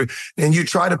get him for 3. And you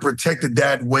try to protect it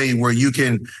that way where you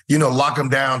can, lock them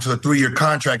down to a 3-year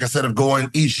contract instead of going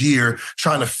each year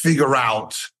trying to figure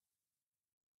out,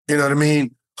 you know what I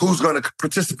mean, who's going to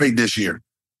participate this year.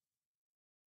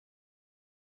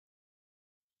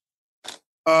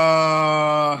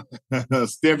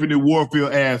 Stephanie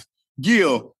Warfield asked,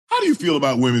 Gil, how do you feel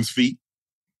about women's feet?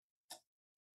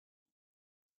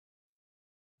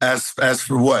 As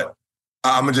for what?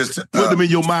 I'm going to just... Put them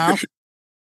in your mouth.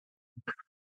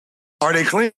 Are they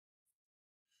clean?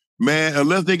 Man,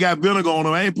 unless they got vinegar on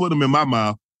them, I ain't putting them in my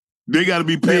mouth. They got to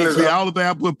be pig's feet. All the time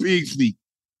I put pig's feet.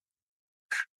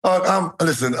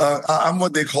 I'm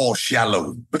what they call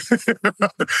shallow.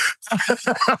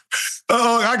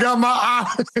 I got my eye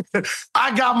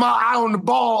on the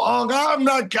ball.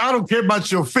 I don't care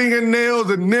about your fingernails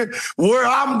and neck. Where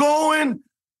I'm going,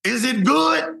 is it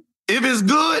good? If it's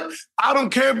good, I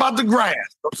don't care about the grass.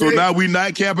 Okay? So now we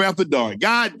nightcap after dark.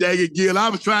 God dang it, Gil. I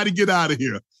was trying to get out of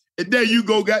here. And there you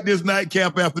go, got this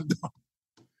nightcap after dark.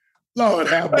 Lord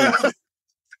have mercy.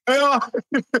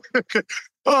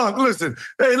 Listen.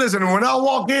 Hey, listen. When I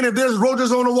walk in, if there's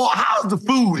roaches on the wall, how's the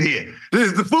food here?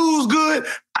 Is the food's good?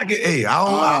 I can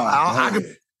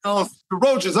the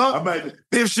roaches, huh?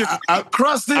 If shit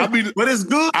crusty, but it's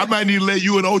good. I might need to let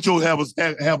you and Ocho have a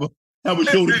show. I'm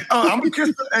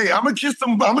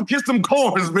gonna kiss them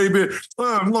corns, baby.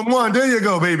 One, there you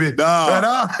go, baby.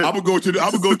 Nah, I'm gonna go to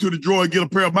the drawer and get a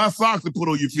pair of my socks and put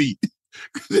on your feet.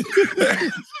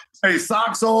 Hey,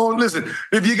 socks on. Listen,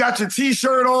 if you got your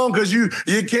T-shirt on because you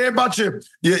care about your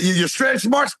stretch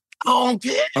marks, I don't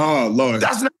care. Oh, Lord.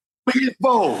 That's not what I'm here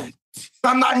for.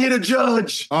 I'm not here to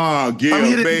judge. Oh, Gil,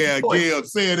 man. Gil,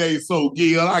 say it ain't so,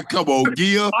 Gil. Come on,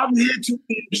 Gil. I'm here to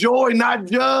enjoy, not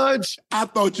judge. I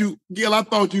thought you, oh,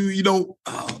 Lord.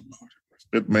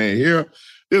 This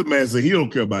man said he don't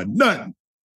care about nothing.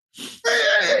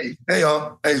 Hey,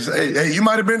 you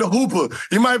might have been the hooper.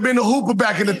 You might have been the hooper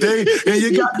back in the day, and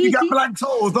you got black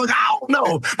toes. Like, I don't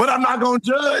know, but I'm not gonna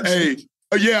judge. Hey,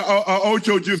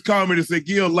 Ocho just commented and said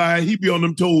Gil lying. He be on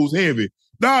them toes heavy.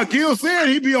 Nah, Gil said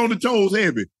he be on the toes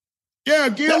heavy. Yeah,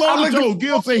 Gil on the toes.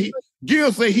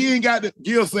 Gil say he ain't got.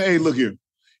 Gil say, hey, look here,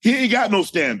 he ain't got no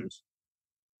standards.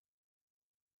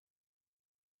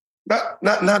 Not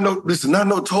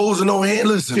no toes and no hand.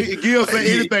 Listen, Gil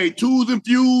say anything, 2s and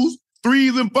fews,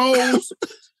 3s and 4s.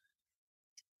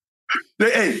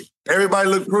 Hey, everybody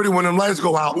look pretty when them lights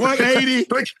go out. 180,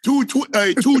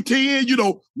 210,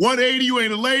 180, you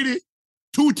ain't a lady.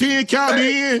 210 count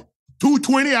in,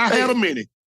 220, I had a minute.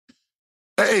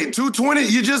 Hey, 220,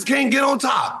 you just can't get on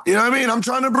top. You know what I mean? I'm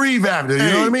trying to breathe after. You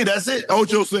know what I mean? That's it.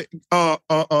 Ocho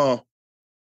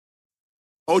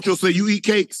say you eat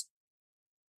cakes.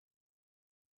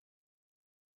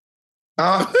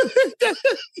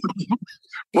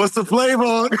 What's the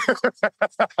flavor?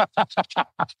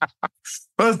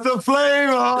 What's the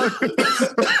flavor?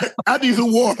 I need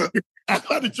some water. I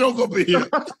got to choke up in here.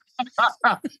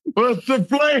 What's the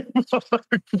flavor?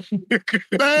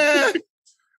 Man,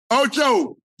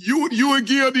 Ocho, you and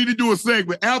Gil need to do a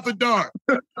segment after dark.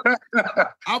 I'm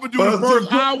going to do the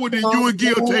first hour, then you and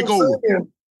Gil take over.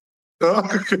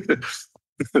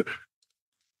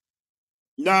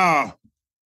 Nah.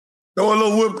 Throw a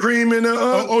little whipped cream in there.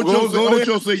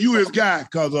 Ocho say you his guy,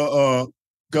 cause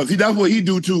that's what he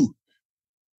do too.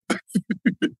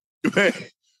 Man.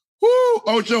 Woo,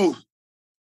 Ocho,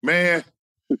 man.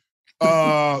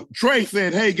 Trey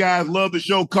said, "Hey guys, love the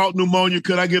show. Caught pneumonia.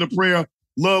 Could I get a prayer?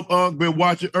 Love Unc. Been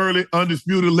watching early.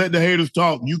 Undisputed. Let the haters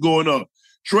talk. You going up,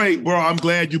 Trey, bro? I'm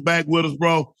glad you back with us,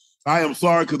 bro. I am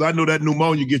sorry because I know that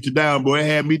pneumonia gets you down, boy. It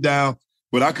had me down,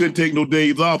 but I couldn't take no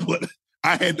days off. But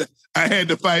I had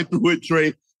to fight through it,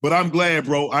 Trey. But I'm glad,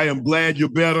 bro. I am glad you're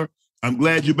better. I'm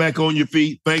glad you're back on your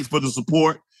feet. Thanks for the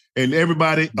support. And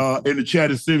everybody in the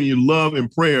chat is sending you love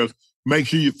and prayers. Make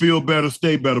sure you feel better,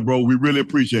 stay better, bro. We really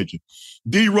appreciate you.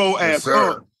 D-Roll asks,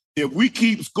 if we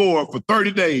keep score for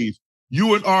 30 days,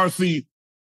 you and RC,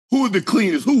 who is the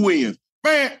cleanest? Who wins?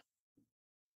 Man,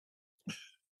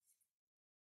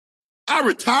 I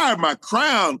retired my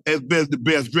crown as the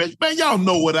best dressed. Man, y'all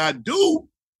know what I do.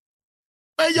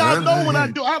 Man, y'all know what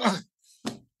I do.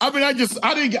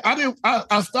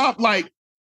 I stopped like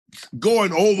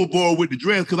going overboard with the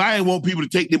dress because I didn't want people to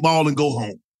take the ball and go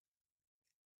home.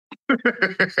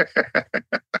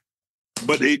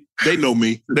 But they know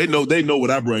me. They know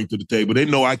what I bring to the table. They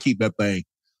know I keep that thing.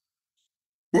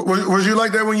 Was you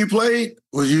like that when you played?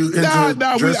 Was you into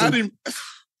dressing? I didn't.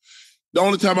 The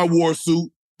only time I wore a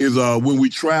suit is when we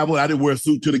traveled. I didn't wear a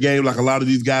suit to the game like a lot of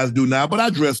these guys do now, but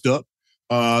I dressed up.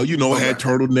 Had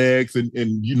turtlenecks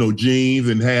and jeans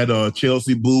and had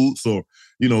Chelsea boots or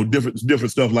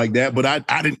different stuff like that. But I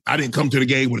didn't come to the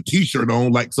game with a t-shirt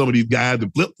on like some of these guys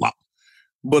in flip flops.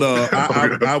 But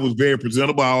I was very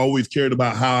presentable. I always cared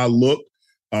about how I looked.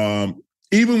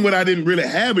 Even when I didn't really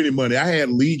have any money, I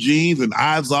had Lee jeans and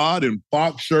Izod and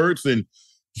Fox shirts and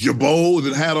Jabos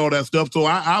and had all that stuff. So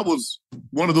I was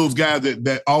one of those guys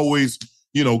that always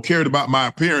cared about my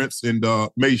appearance and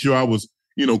made sure I was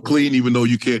clean, even though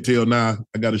you can't tell now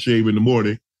I got to shave in the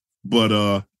morning. But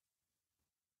no.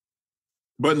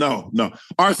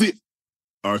 RC,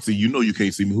 you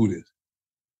can't see me. Who this?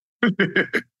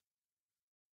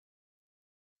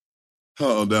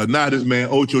 Oh, now this man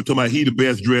Ocho talking about he the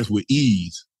best dressed with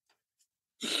ease.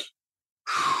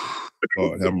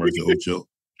 Oh, have mercy, Ocho.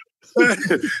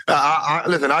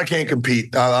 Listen, I can't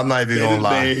compete. I'm not even gonna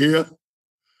lie. Here.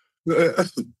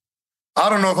 I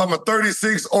don't know if I'm a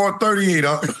 36 or 38.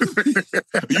 Huh?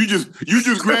 you just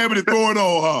grab it and throw it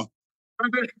on, huh?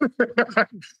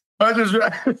 I just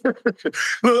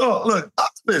look.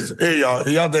 Listen, hey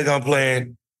y'all think I'm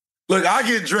playing? Look, I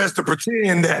get dressed to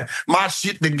pretend that my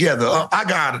shit together. I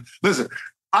got this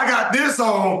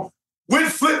on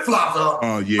with flip flops.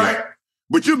 Oh yeah. Right?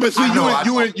 But you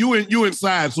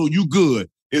inside, so you good.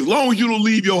 As long as you don't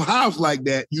leave your house like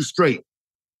that, you straight.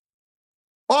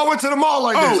 Oh, I went to the mall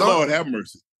like this. Oh, Lord, have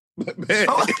mercy. Man.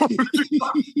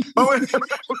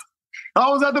 I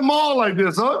was at the mall like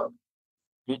this, huh?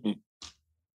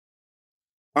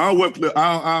 I don't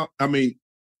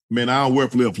wear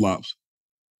flip-flops.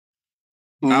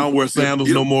 I don't wear sandals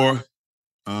no more.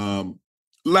 If I'm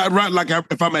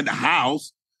at the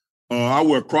house, I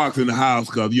wear Crocs in the house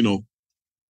because,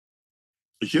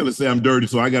 Sheila say I'm dirty,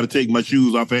 so I got to take my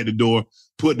shoes off at the door,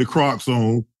 put the Crocs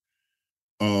on.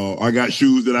 I got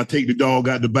shoes that I take the dog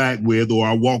out the back with, or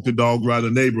I walk the dog around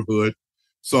the neighborhood.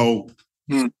 So,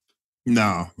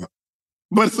 no.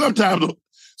 But sometimes,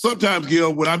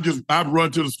 Gil, when I run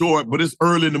to the store, but it's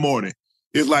early in the morning.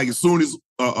 It's like as soon as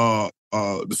the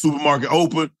supermarket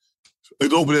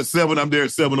it's open at 7, I'm there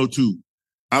at 7:02.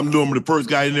 I'm normally the first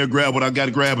guy in there, grab what I got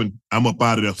to grab, and I'm up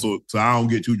out of there. So I don't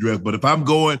get too dressed. But if I'm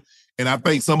going and I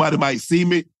think somebody might see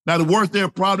me, now the worst they're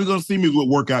probably going to see me is with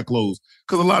workout clothes.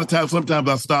 Because a lot of sometimes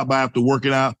I stop by after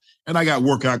working out and I got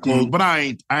workout clothes, but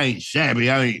I ain't shabby.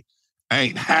 I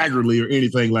ain't haggardly or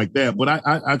anything like that. But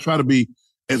I try to be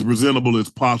as presentable as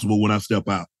possible when I step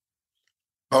out.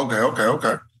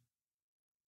 Okay.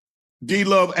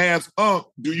 D-Love asks,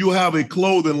 do you have a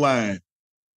clothing line?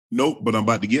 Nope, but I'm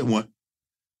about to get one.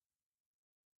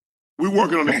 We're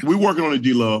working on it. We're working on it,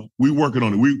 D-Love. We're working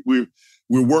on it. We're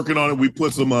working on it. We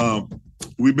put some.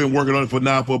 We've been working on it for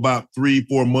about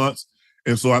 3-4 months,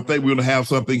 and so I think we're going to have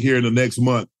something here in the next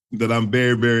month that I'm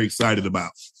very, very excited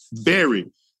about.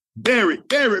 Very, very,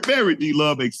 very, very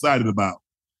D-Love excited about.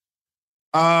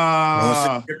 You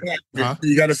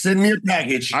got to send me a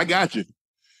package. I got you.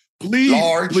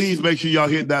 Please make sure y'all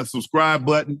hit that subscribe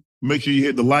button. Make sure you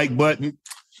hit the like button.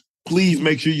 Please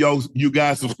make sure you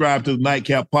guys subscribe to the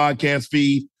Nightcap podcast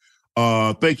feed.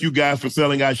 Thank you guys for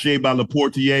selling out Shea by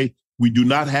Laportier. We do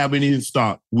not have any in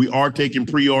stock. We are taking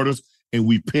pre-orders, and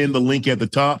we pinned the link at the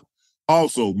top.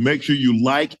 Also, make sure you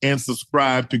like and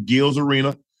subscribe to Gil's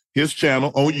Arena, his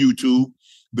channel on YouTube.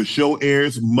 The show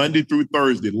airs Monday through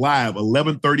Thursday, live,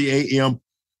 11:30 a.m.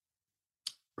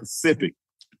 Pacific,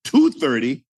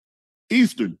 2:30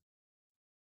 Eastern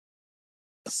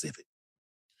Pacific.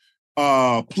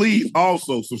 Please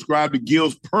also subscribe to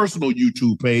Gil's personal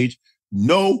YouTube page,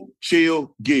 No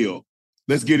Chill Gil.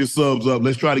 Let's get his subs up.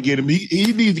 Let's try to get him.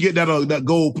 He needs to get that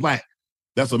gold plaque.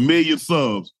 That's 1 million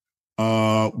subs.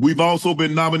 We've also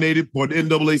been nominated for the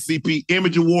NAACP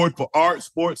Image Award for Art,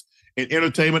 Sports, and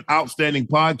Entertainment Outstanding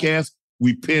Podcast.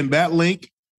 We pinned that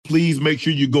link. Please make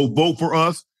sure you go vote for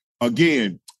us.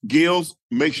 Again, Gil's,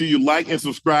 make sure you like and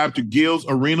subscribe to Gil's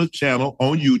Arena channel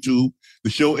on YouTube. The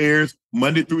show airs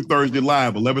Monday through Thursday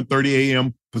live, 11:30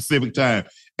 a.m. Pacific time.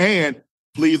 And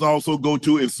please also go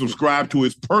to and subscribe to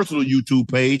his personal YouTube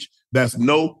page. That's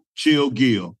No Chill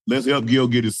Gil. Let's help Gil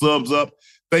get his subs up.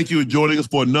 Thank you for joining us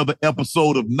for another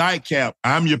episode of Nightcap.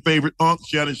 I'm your favorite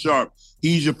Shannon Sharp.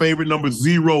 He's your favorite number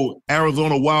 0,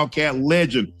 Arizona Wildcat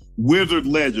legend, Wizard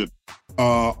legend,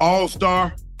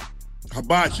 All-Star,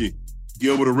 Hibachi,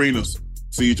 Gilbert Arenas.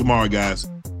 See you tomorrow, guys.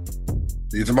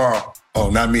 See you tomorrow. Oh,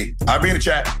 not me. I'll be in the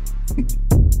chat.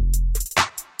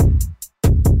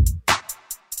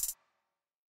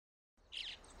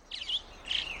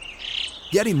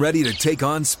 Getting ready to take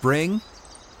on spring?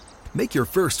 Make your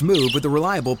first move with the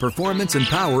reliable performance and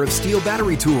power of Steel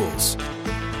battery tools.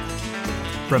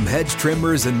 From hedge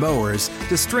trimmers and mowers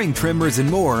to string trimmers and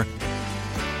more,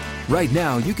 right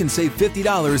now you can save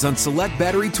 $50 on select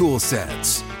battery tool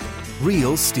sets.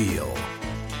 Real Steel.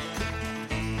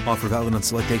 Offer valid on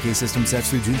select AK system sets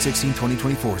through June 16,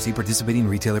 2024. See participating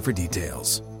retailer for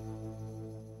details.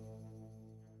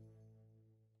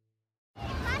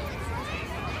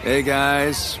 Hey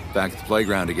guys, back at the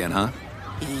playground again, huh?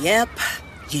 Yep.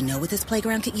 You know what this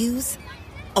playground could use?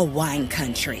 A wine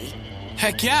country.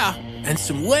 Heck yeah, and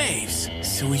some waves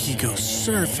so we could go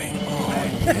surfing. Oh,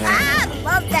 yeah.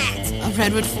 Love that. A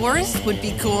redwood forest would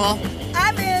be cool.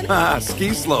 I'm in.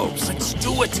 Ski slopes. Let's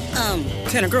do it.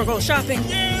 Can a girl go shopping?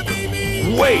 Yeah,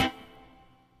 baby. Wait.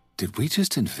 Did we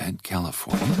just invent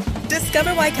California?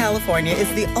 Discover why California is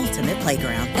the ultimate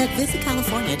playground at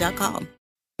visitcalifornia.com.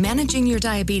 Managing your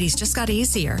diabetes just got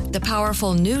easier. The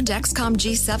powerful new Dexcom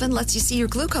G7 lets you see your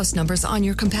glucose numbers on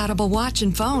your compatible watch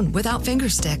and phone without finger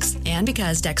sticks. And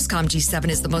because Dexcom G7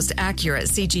 is the most accurate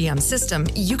CGM system,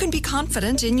 you can be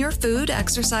confident in your food,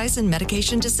 exercise, and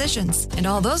medication decisions. And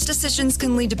all those decisions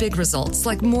can lead to big results,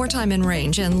 like more time in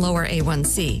range and lower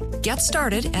A1C. Get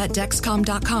started at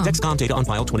Dexcom.com. Dexcom data on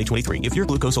file 2023. If your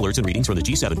glucose alerts and readings from the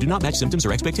G7 do not match symptoms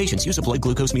or expectations, use a blood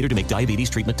glucose meter to make diabetes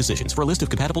treatment decisions. For a list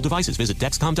of compatible devices, visit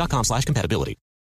Dexcom.com/compatibility.